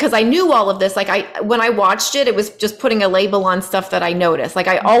what because I knew all of this. Like when I watched it, it was just putting a label on stuff that I noticed. Like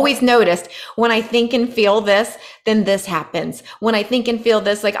I always noticed when I think and feel this, then this happens. When I think and feel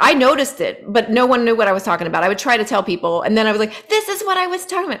this, like I noticed it, but no one knew what I was talking about. I would try to tell people. And then I was like, this is what I was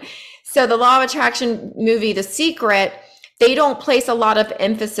talking about. So the Law of Attraction movie, The Secret, they don't place a lot of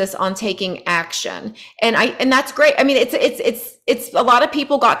emphasis on taking action, and that's great. I mean, it's a lot of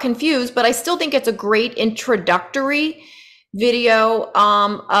people got confused, but I still think it's a great introductory video.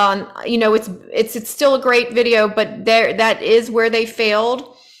 It's still a great video, but there that is where they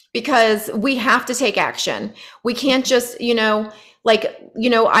failed because we have to take action. We can't just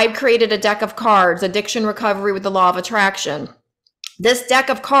I've created a deck of cards, addiction recovery with the law of attraction. This deck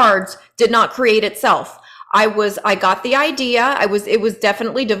of cards did not create itself. I got the idea. It was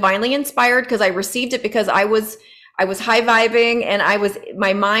definitely divinely inspired because I received it because I was high vibing and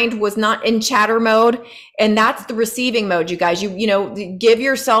my mind was not in chatter mode. And that's the receiving mode, you guys. Give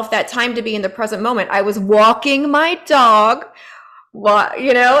yourself that time to be in the present moment. I was walking my dog,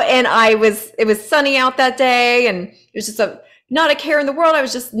 and it was sunny out that day and it was just not a care in the world. I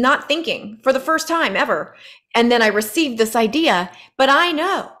was just not thinking for the first time ever. And then I received this idea, but I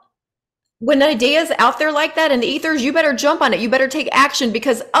know when an idea is out there like that in the ethers, you better jump on it. You better take action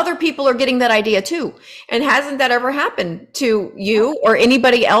because other people are getting that idea too. And hasn't that ever happened to you or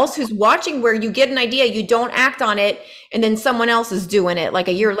anybody else who's watching where you get an idea, you don't act on it, and then someone else is doing it like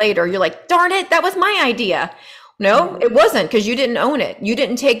a year later? You're like, darn it, that was my idea. No, Yeah. it wasn't because you didn't own it. You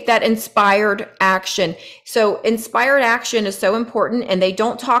didn't take that inspired action. So inspired action is so important, and they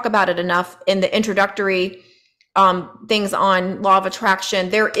don't talk about it enough in the introductory things on law of attraction.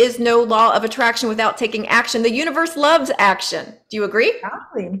 There is no law of attraction without taking action. The universe loves action. Do you agree?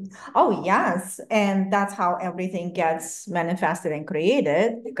 Exactly. Oh, yes. And that's how everything gets manifested and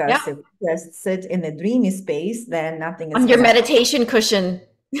created. Because Yeah. if you just sit in a dreamy space, then nothing is On your gonna. meditation cushion,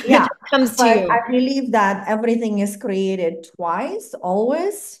 it Yeah. just comes to But you. I believe that everything is created twice,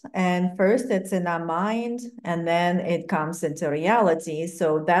 always. And first it's in our mind, and then it comes into reality.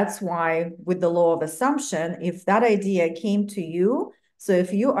 So that's why, with the law of assumption, if that idea came to you, so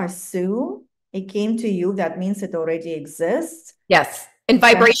if you assume it came to you, that means it already exists. Yes. In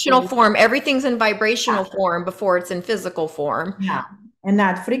vibrational Essentially, form, everything's in yeah. vibrational form before it's in physical form. Yeah. And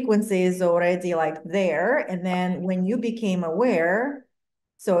that frequency is already like there. And then when you became aware,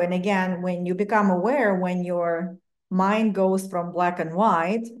 so, and again, when you become aware, when your mind goes from black and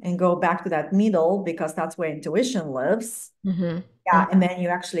white and go back to that middle, because that's where intuition lives. Mm-hmm. Yeah. And then you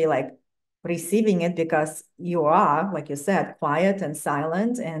actually like receiving it because you are, like you said, quiet and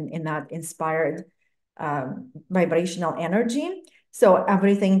silent and in that inspired vibrational energy. So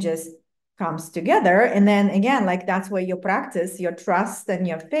everything just comes together. And then again, like that's where you practice your trust and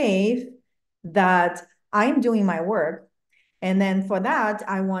your faith that I'm doing my work. And then for that,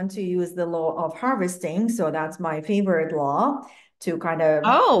 I want to use the law of harvesting. So that's my favorite law to kind of,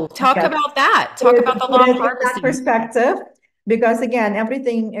 Oh, I talk guess, about that. put Talk about it, the put law of it in that harvesting. perspective. Because again,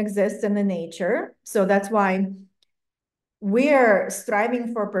 everything exists in the nature. So that's why we're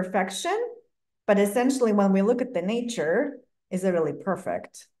striving for perfection. But essentially, when we look at the nature, is it really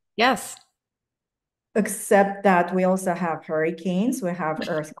perfect? Yes. Except that we also have hurricanes, we have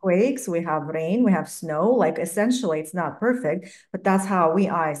earthquakes, we have rain, we have snow. Like essentially, it's not perfect, but that's how we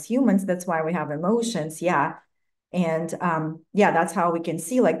are as humans. That's why we have emotions. Yeah. And yeah, that's how we can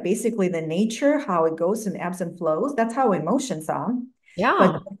see like basically the nature, how it goes in ebbs and flows. That's how emotions are. Yeah.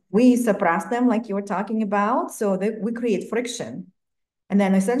 But we suppress them, like you were talking about, so that we create friction. And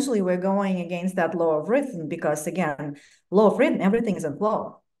then essentially we're going against that law of rhythm because again, law of rhythm, everything is in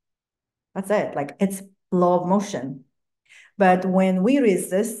flow. That's it. Like it's law of motion. But when we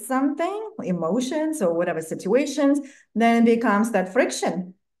resist something, emotions or whatever situations, then it becomes that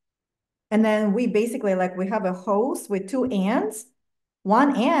friction. And then we basically like we have a hose with two ends.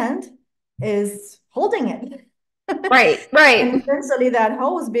 One end is holding it. Right. And Right. eventually that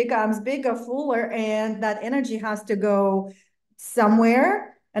hose becomes bigger, fuller, and that energy has to go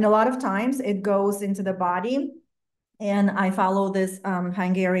somewhere. And a lot of times it goes into the body. And I follow this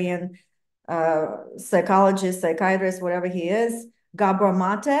Hungarian psychologist, psychiatrist, whatever he is, Gabor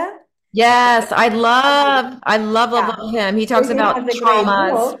Mate. Yes, I love him. He So talks he about has a great traumas.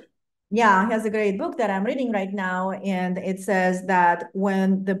 book. Yeah, he has a great book that I'm reading right now, and it says that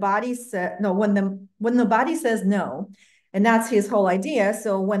when the body says no, when the body says no, and that's his whole idea.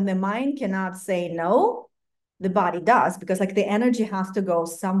 So when the mind cannot say no, the body does, because like the energy has to go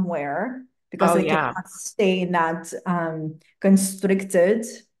somewhere, because Oh it yeah. cannot stay in that constricted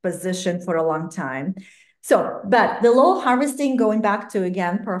position for a long time. So, but the law of harvesting, going back to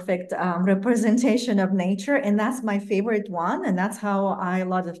again, perfect representation of nature. And that's my favorite one. And that's how I a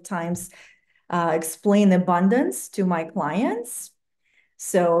lot of times explain abundance to my clients.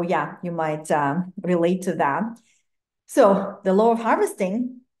 So, yeah, you might relate to that. So, the law of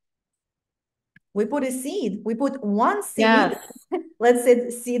harvesting, we put a seed, we put one seed, Yes. let's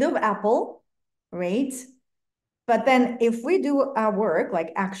say seed of apple, right? But then if we do our work,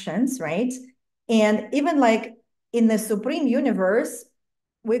 like actions, right? And even like in the supreme universe,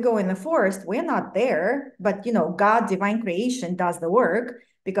 we go in the forest, we're not there, but God, divine creation does the work,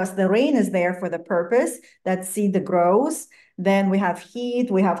 because the rain is there for the purpose that seed grows. Then we have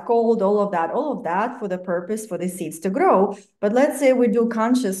heat, we have cold, all of that for the purpose for the seeds to grow. But let's say we do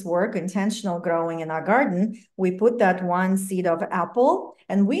conscious work, intentional growing in our garden, we put that one seed of apple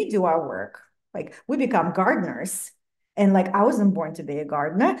and we do our work. Like we become gardeners. And like I wasn't born to be a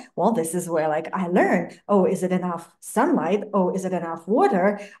gardener. Well, this is where like I learned, oh, is it enough sunlight? Oh, is it enough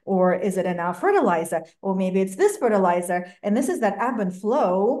water? Or is it enough fertilizer? Or maybe it's this fertilizer. And this is that ebb and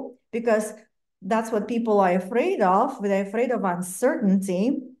flow, because that's what people are afraid of. They're afraid of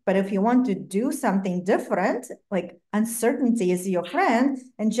uncertainty. But if you want to do something different, like uncertainty is your friend.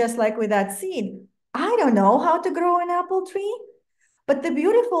 And just like with that seed, I don't know how to grow an apple tree. But the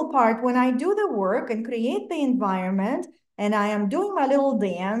beautiful part, when I do the work and create the environment, and I am doing my little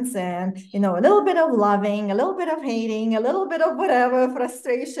dance and, a little bit of loving, a little bit of hating, a little bit of whatever,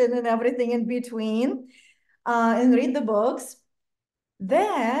 frustration and everything in between, and read the books,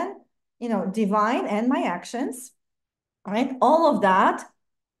 then, divine and my actions, right? All of that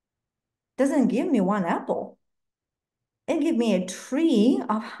doesn't give me one apple. It gives me a tree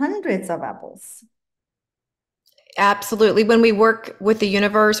of hundreds of apples. Absolutely. When we work with the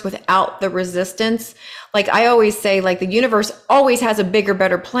universe without the resistance, like I always say, like the universe always has a bigger,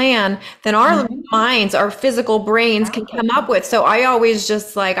 better plan than our Mhm. minds, our physical brains can come Exactly. up with. So I always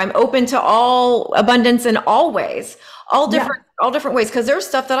just like, I'm open to all abundance in all ways, Yeah. all different ways. Cause there's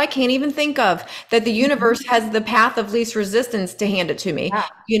stuff that I can't even think of that the universe Mhm. has the path of least resistance to hand it to me,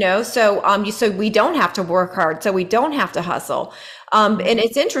 Yeah. so we don't have to work hard. So we don't have to hustle. And Mhm.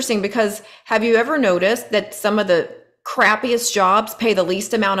 it's interesting because have you ever noticed that some of the crappiest jobs pay the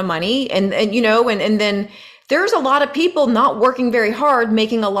least amount of money? And then there's a lot of people not working very hard,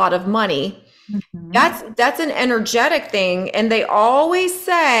 making a lot of money. Mhm. That's an energetic thing. And they always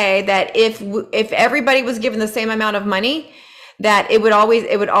say that if everybody was given the same amount of money, that it would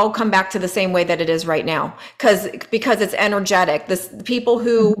all come back to the same way that it is right now. Because it's energetic. This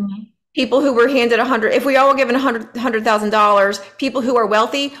Mhm. people who were handed if we all were given $100,000, people who are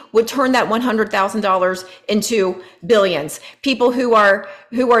wealthy would turn that $100,000 into billions. People who are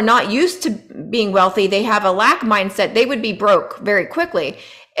not used to being wealthy, they have a lack mindset, they would be broke very quickly.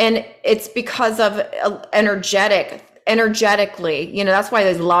 And it's because of energetically, that's why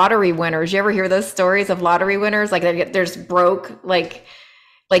those lottery winners, you ever hear those stories of lottery winners? Like there's broke, like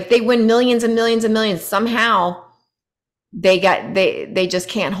they win millions and millions and millions. Somehow they just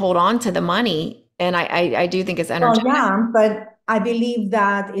can't hold on to the money. And I do think it's Well, energetic. yeah, but I believe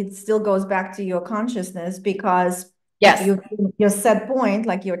that it still goes back to your consciousness, because if Yes. your set point,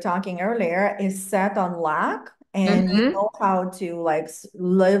 like you were talking earlier, is set on lack, and you Hmm. know how to like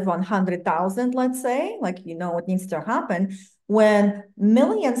live on 100,000, let's say, like what needs to happen. When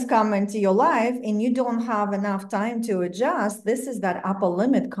millions come into your life and you don't have enough time to adjust, this is that upper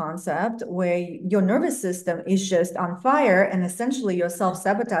limit concept where your nervous system is just on fire, and essentially you're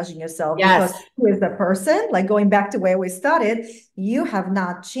self-sabotaging yourself, because Yes. with the person, like going back to where we started, you have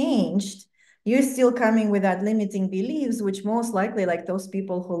not changed. You're still coming with that limiting beliefs, which most likely, like those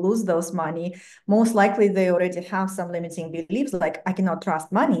people who lose those money, most likely they already have some limiting beliefs, like I cannot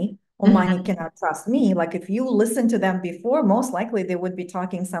trust money, or money Hmm. cannot trust me. Like if you listen to them before, most likely they would be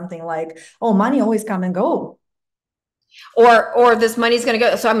talking something like, oh, money always come and go. Or this money's going to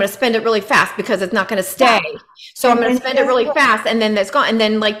go, so I'm going to spend it really fast because it's not going to stay. Yeah. So I'm going to And spend it guess really what? fast, and then that's gone. And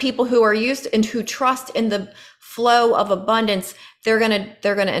then like people who are used and who trust in the flow of abundance, they're going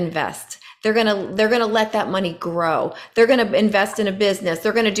to invest. They're going to let that money grow. They're going to invest in a business.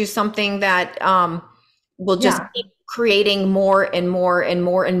 They're going to do something that will just Yeah. keep creating more and more and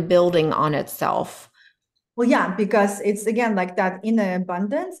more and building on itself. Well, yeah, because it's again like that inner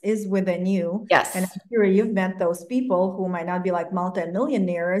abundance is within you. And Yes. I'm sure you've met those people who might not be like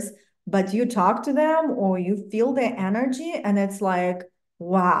multimillionaires, but you talk to them or you feel their energy and it's like,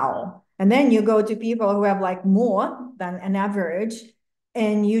 wow. And then you go to people who have like more than an average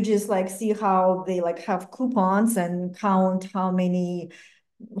and you just like see how they like have coupons and count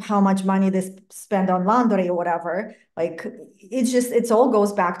how much money they spend on laundry or whatever. Like it's all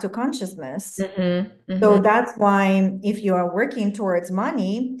goes back to consciousness. Mm-hmm. So Mm-hmm. that's why if you are working towards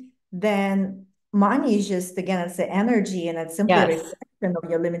money, then money is just, again, it's the energy and it's simply a Yes. reflection of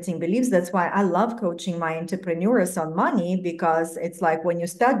your limiting beliefs. That's why I love coaching my entrepreneurs on money, because it's like when you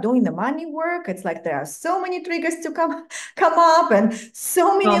start doing the money work, it's like there are so many triggers to come up and so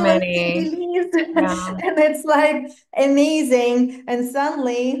So many limiting many. beliefs. Yeah. And it's like amazing. And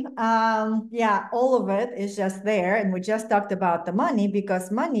suddenly, yeah, all of it is just there. And we just talked about the money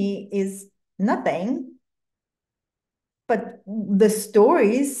because money is nothing, but the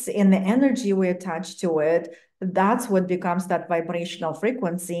stories and the energy we attach to it, that's what becomes that vibrational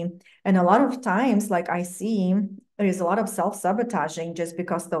frequency. And a lot of times, like I see, there is a lot of self-sabotaging just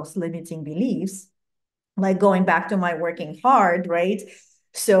because those limiting beliefs, like going back to my working hard, right?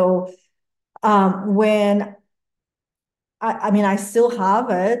 So when I mean, I still have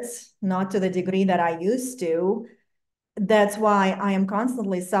it, not to the degree that I used to. That's why I am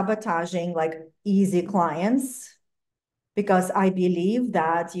constantly sabotaging like easy clients, because I believe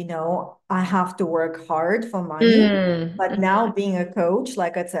that, I have to work hard for money. But Mm. now being a coach,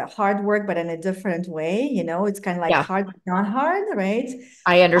 like it's a hard work, but in a different way, it's kind of like Yeah. hard, but not hard, right?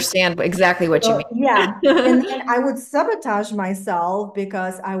 I understand exactly what you So yeah. And mean. then I would sabotage myself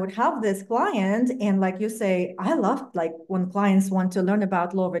because I would have this client. And like you say, I love like when clients want to learn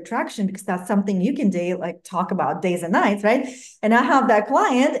about law of attraction, because that's something you can do, like talk about days and nights, right? And I have that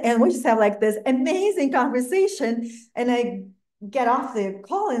client and we just have like this amazing conversation. And I get off the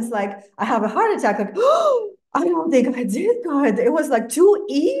call and it's like, I have a heart attack. Like, oh, I don't think I did good. It was like too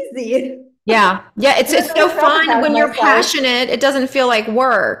easy. Yeah. Yeah. It's And then it's I so fun sabotage when you're myself. passionate. It doesn't feel like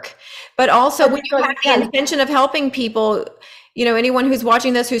work. But also But when you because, have the yes, intention of helping people, anyone who's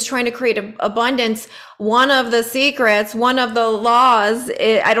watching this who's trying to create abundance, one of the secrets, one of the laws,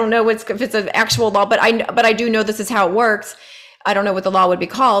 I don't know if it's an actual law, but I do know this is how it works. I don't know what the law would be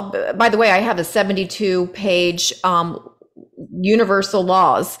called. By the way, I have a 72-page universal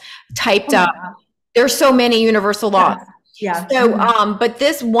laws typed oh my up. God. There's so many universal laws. Yes, yes. So, Mhm. but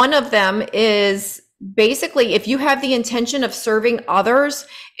this one of them is basically if you have the intention of serving others,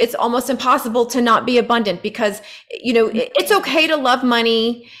 it's almost impossible to not be abundant because, it's okay to love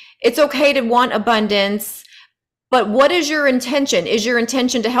money. It's okay to want abundance. But what is your intention? Is your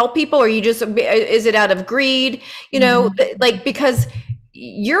intention to help people or is it out of greed? Mhm. Like, because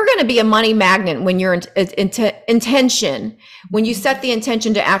you're going to be a money magnet when your intention, when you set the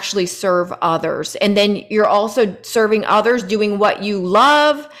intention to actually serve others, and then you're also serving others, doing what you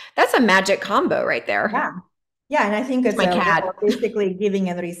love. That's a magic combo right there. Yeah. Yeah. And I think It's it's my a law cat. of basically giving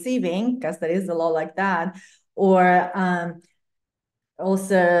and receiving, because there is a law like that. Or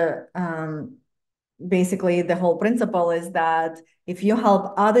also, basically, the whole principle is that if you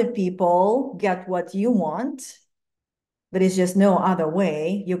help other people get what you want, there is just no other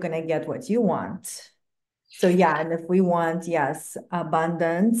way you're going to get what you want. So yeah, and if we want, yes,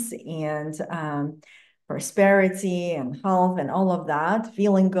 abundance and prosperity and health and all of that,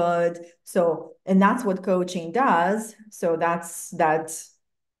 feeling good. So, and that's what coaching does. So that's that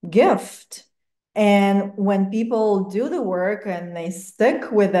gift. And when people do the work and they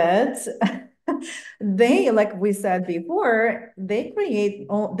stick with it, they, like we said before, they create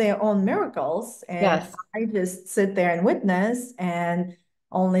their own miracles. And Yes. I just sit there and witness and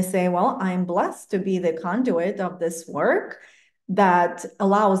only say, well, I'm blessed to be the conduit of this work that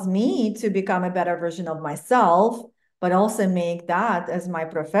allows me to become a better version of myself, but also make that as my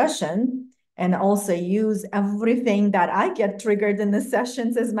profession and also use everything that I get triggered in the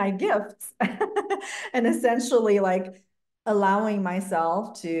sessions as my gifts. And essentially, like allowing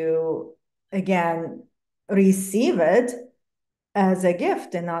myself to, again, receive it as a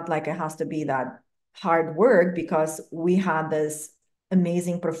gift and not like it has to be that hard work, because we had this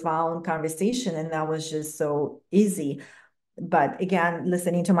amazing, profound conversation and that was just so easy. But again,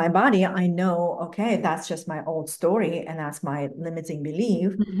 listening to my body, I know, okay, that's just my old story and that's my limiting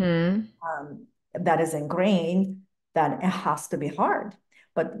belief Hmm. that is ingrained, that it has to be hard.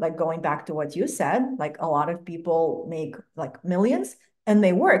 But like going back to what you said, like a lot of people make like millions and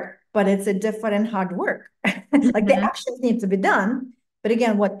they work, but it's a different hard work. Like the Hmm. actions need to be done. But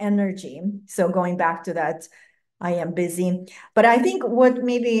again, what energy? So going back to that, I am busy. But I think what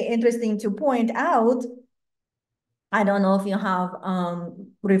may be interesting to point out I don't know if you have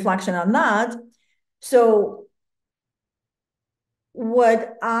reflection on that. So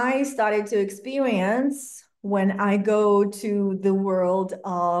what I started to experience when I go to the world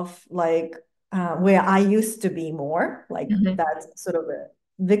of like where I used to be more like Mhm. that sort of a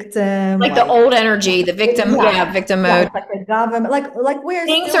victim, Like the like old energy, the victim, yeah, yeah, victim yeah, mode. it's like a government, like we're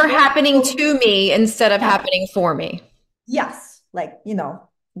Things still are very happening to me instead of yeah, happening for me. yes, like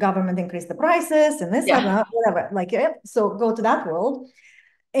government increased the prices and this, that, Yeah. that, whatever. Like so go to that world.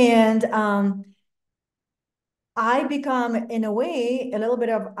 And I become, in a way, a little bit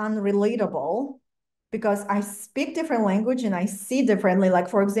of unrelatable because I speak different language and I see differently. Like,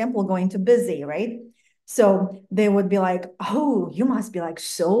 for example, going to busy, right? So they would be like, oh, you must be like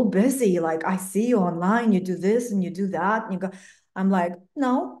so busy. Like, I see you online, you do this and you do that. And you go, I'm like,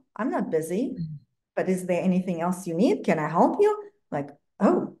 no, I'm not busy. But is there anything else you need? Can I help you? Like,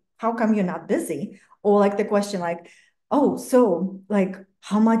 oh, how come you're not busy? Or like the question, like, oh, so like,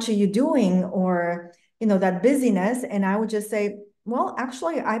 how much are you doing? Or, that busyness. And I would just say, well,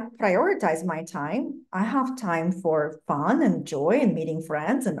 actually, I prioritize my time. I have time for fun and joy and meeting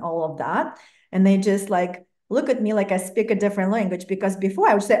friends and all of that. And they just like look at me like I speak a different language because before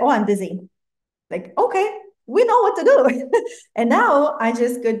I would say, oh, I'm busy. Like, okay, we know what to do. And now I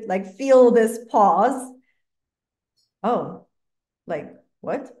just could like feel this pause. Oh, like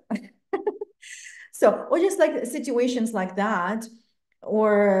what? So, or just like situations like that,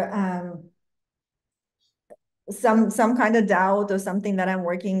 or some kind of doubt or something that I'm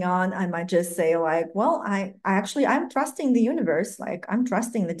working on, I might just say like, well, I actually I'm trusting the universe, like I'm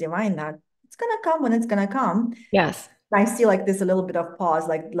trusting the divine that it's gonna come when it's gonna come. Yes. I see like this a little bit of pause,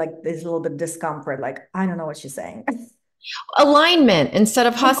 like there's a little bit of discomfort, like I don't know what she's saying. Alignment instead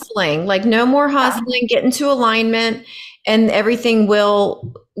of hustling. Like no more Yeah. hustling, get into alignment and everything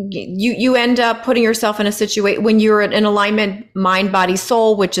will you end up putting yourself in a situation when you're in alignment, mind, body,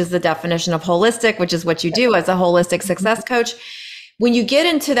 soul, which is the definition of holistic, which is what you do as a holistic success coach. When you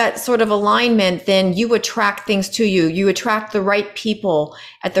get into that sort of alignment, then you attract things to you. You attract the right people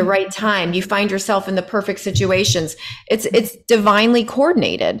at the right time. You find yourself in the perfect situations. It's divinely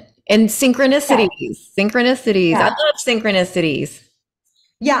coordinated. And Yeah. synchronicities. I Yeah. love synchronicities.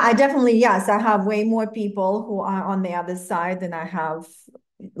 Yeah, I definitely, yes, I have way more people who are on the other side than I have,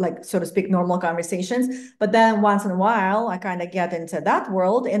 like, so to speak, normal conversations. But then once in a while, I kind of get into that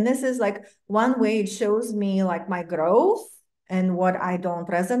world. And this is like one way it shows me like my growth and what I don't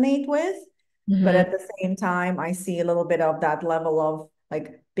resonate with. But Mhm. at the same time, I see a little bit of that level of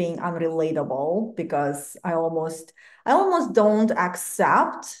like being unrelatable because I almost don't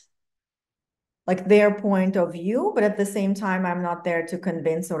accept like their point of view, but at the same time, I'm not there to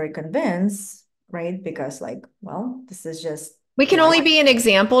convince or reconvince, right? Because like, well, this is just We can life. only be an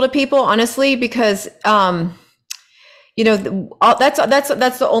example to people, honestly, because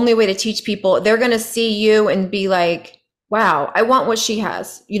that's the only way to teach people. They're going to see you and be like, "Wow, I want what she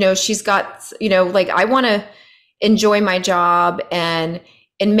has." She's got, like I want to enjoy my job and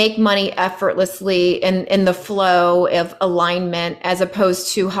make money effortlessly and in the flow of alignment as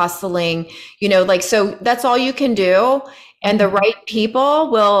opposed to hustling, like so that's all you can do. And the Mhm. right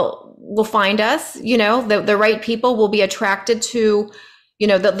people will find us, the right people will be attracted to,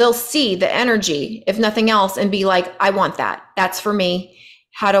 they'll see the energy, if nothing else, and be like, I want that. That's for me.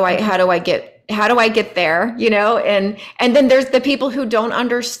 How do I get there? And then there's the people who don't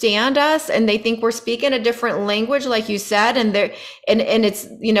understand us and they think we're speaking a different language, like you said, and it's,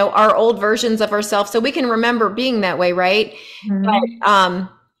 our old versions of ourselves. So we can remember being that way, right? Mhm.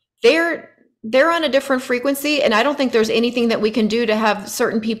 But they're on a different frequency, and I don't think there's anything that we can do to have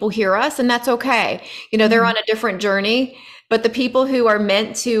certain people hear us, and that's okay. They're Mhm. on a different journey, but the people who are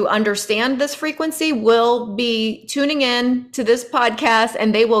meant to understand this frequency will be tuning in to this podcast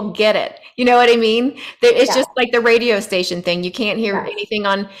and they will get it. You know what I mean? It's Yeah. just like the radio station thing. You can't hear Yes. anything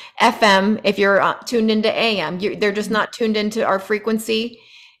on FM if you're tuned into AM. They're just Mhm. not tuned into our frequency.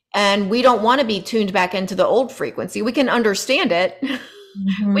 And we don't want to be tuned back into the old frequency. We can understand it.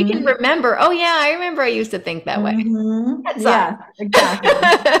 We can Mhm. remember, oh yeah, I remember I used to think that way. Mhm. That's all. Yes, exactly.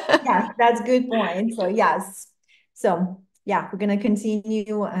 Yes, that's good point. So yes. So yeah, we're gonna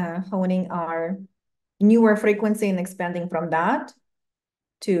continue honing our newer frequency and expanding from that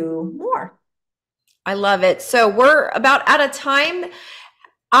to more. I love it. So we're about out of time.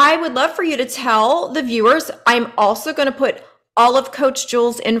 I would love for you to tell the viewers, I'm also going to put all of Coach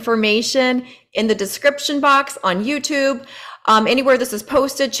Jewel's information in the description box on YouTube. Anywhere this is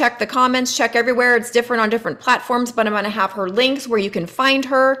posted, check the comments, check everywhere. It's different on different platforms, but I'm going to have her links where you can find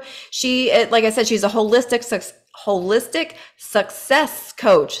her. Like I said, she's a holistic success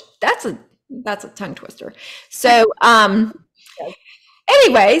coach. That's a tongue twister. So,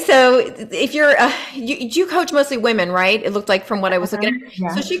 anyway, so if you're you coach mostly women, right? It looked like from what I was looking at.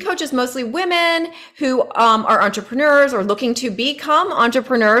 So Yeah. she coaches mostly women who are entrepreneurs or looking to become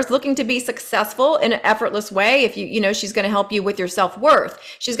entrepreneurs, looking to be successful in an effortless way. If she's going to help you with your self-worth.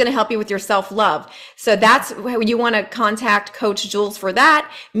 She's going to help you with your self-love. So that's how you want to contact Coach Jules for that.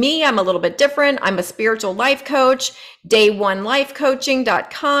 Me, I'm a little bit different. I'm a spiritual life coach.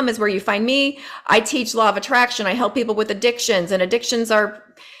 Day1lifecoaching.com is where you find me. I teach law of attraction. I help people with addictions, and addictions are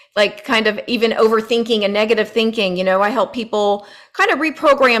like kind of even overthinking and negative thinking. I help people kind of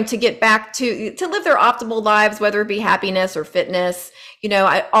reprogram to get back to live their optimal lives, whether it be happiness or fitness,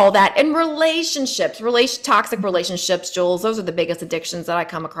 all that. And relationships, toxic relationships, Jules, those are the biggest addictions that I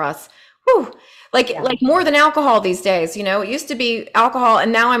come across. Whew. Like more than alcohol these days. It used to be alcohol,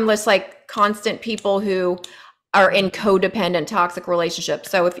 and now I'm just like constant people who are in codependent toxic relationships.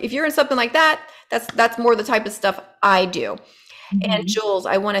 So if you're in something like that, that's more the type of stuff I do. And Mhm. Jules,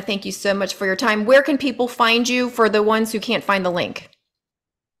 I want to thank you so much for your time. Where can people find you for the ones who can't find the link?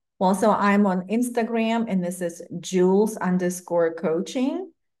 Well, so I'm on Instagram, and this is Jules_coaching.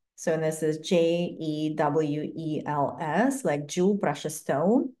 So this is JEWELS, like jewel, precious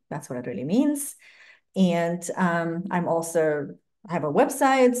stone. That's what it really means. And I have a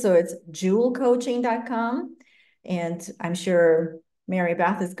website, so it's jewelcoaching.com. And I'm sure Mary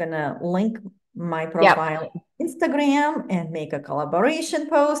Beth is gonna link my Yep. profile on Instagram and make a collaboration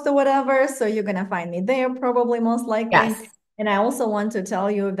post or whatever. So you're gonna find me there, probably, most likely. Yes. And I also want to tell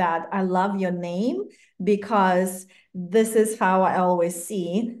you that I love your name, because this is how I always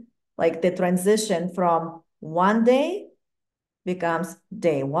see like the transition from one day becomes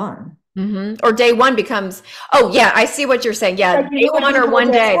day one. Or day one becomes, oh yeah, I see what you're saying. Yeah, Like, day when one or people one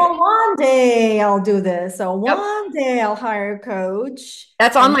just, day. well, one day I'll do this. So Yep. one day I'll hire a coach.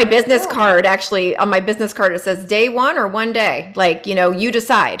 That's on And my guess business what? card. Actually, on my business card, it says day one or one day. Like, you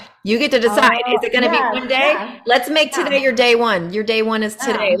decide. You get to decide. Is it going to be Yes, one day? yeah, Let's make yeah, today your day one. Your day one is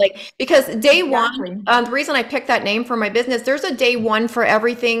today. yeah, Like, because day one, exactly. the reason I picked that name for my business, there's a day one for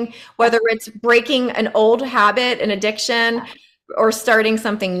everything, Yes, whether it's breaking an old habit, an addiction, yes, or starting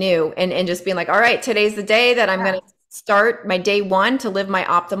something new, and just being like, all right, today's the day that I'm going to yes. start my day one to live my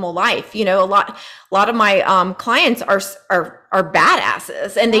optimal life. A lot of my clients are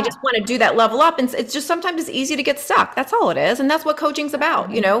badasses, and they Yeah, just want to do that level up, and it's just sometimes it's easy to get stuck. That's all it is, and that's what coaching's about.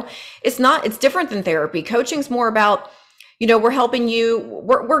 It's different than therapy. Coaching's more about, we're helping you.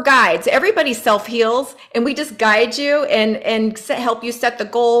 We're guides. Everybody self heals, and we just guide you and help you set the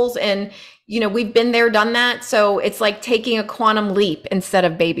goals. And we've been there, done that. So it's like taking a quantum leap instead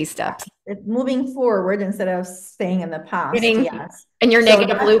of baby steps. it's moving forward instead of staying in the past. Getting Yes. in your So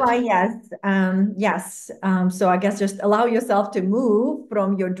negative that's loop. why, yes, yes. So I guess just allow yourself to move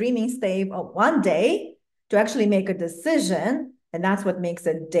from your dreaming state of one day to actually make a decision, and that's what makes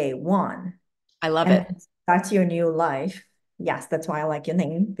it day one. I love And it. that's your new life. Yes, that's why I like your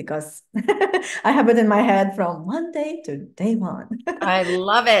name, because I have it in my head from one day to day one. I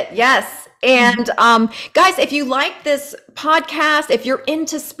love it. Yes. And guys, if you like this podcast, if you're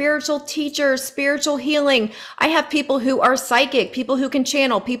into spiritual teachers, spiritual healing, I have people who are psychic, people who can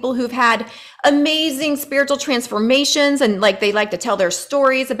channel, people who've had amazing spiritual transformations, and like they like to tell their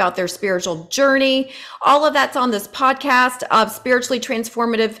stories about their spiritual journey. All of that's on this podcast of spiritually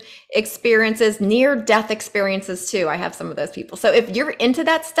transformative experiences, near death experiences too. I have some of those people. So if you're into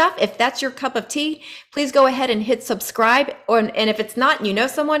that stuff, if that's your cup of tea, please go ahead and hit subscribe. And if it's not, and you know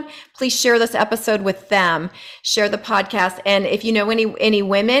someone, please share this episode with them. Share the podcast. And if you know any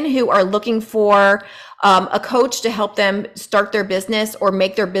women who are looking for a coach to help them start their business or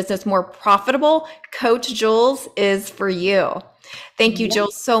make their business more profitable, Coach Jules is for you. Thank you, Yes.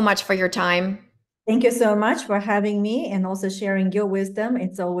 Jules, so much for your time. Thank you so much for having me and also sharing your wisdom.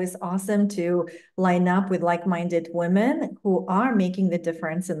 It's always awesome to line up with like-minded women who are making the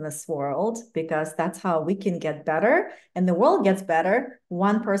difference in this world, because that's how we can get better, and the world gets better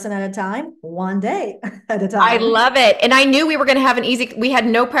one person at a time, one day at a I time. love it. And I knew we were going to have we had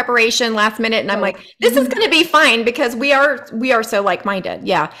no preparation last minute. And I'm So, like, this is going to be fine because we are so like-minded.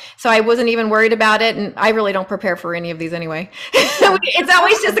 Yeah. So I wasn't even worried about it. And I really don't prepare for any of these anyway. yeah, It's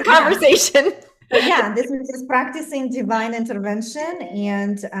always just a yeah. conversation. So yeah, this is just practicing divine intervention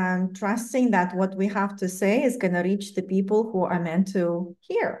and trusting that what we have to say is going to reach the people who are meant to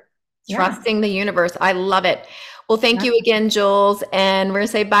hear. Yeah. Trusting the universe. I love it. Well, thank Yeah. you again, Jules. And we're going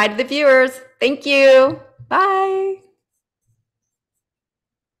to say bye to the viewers. Thank you. Bye.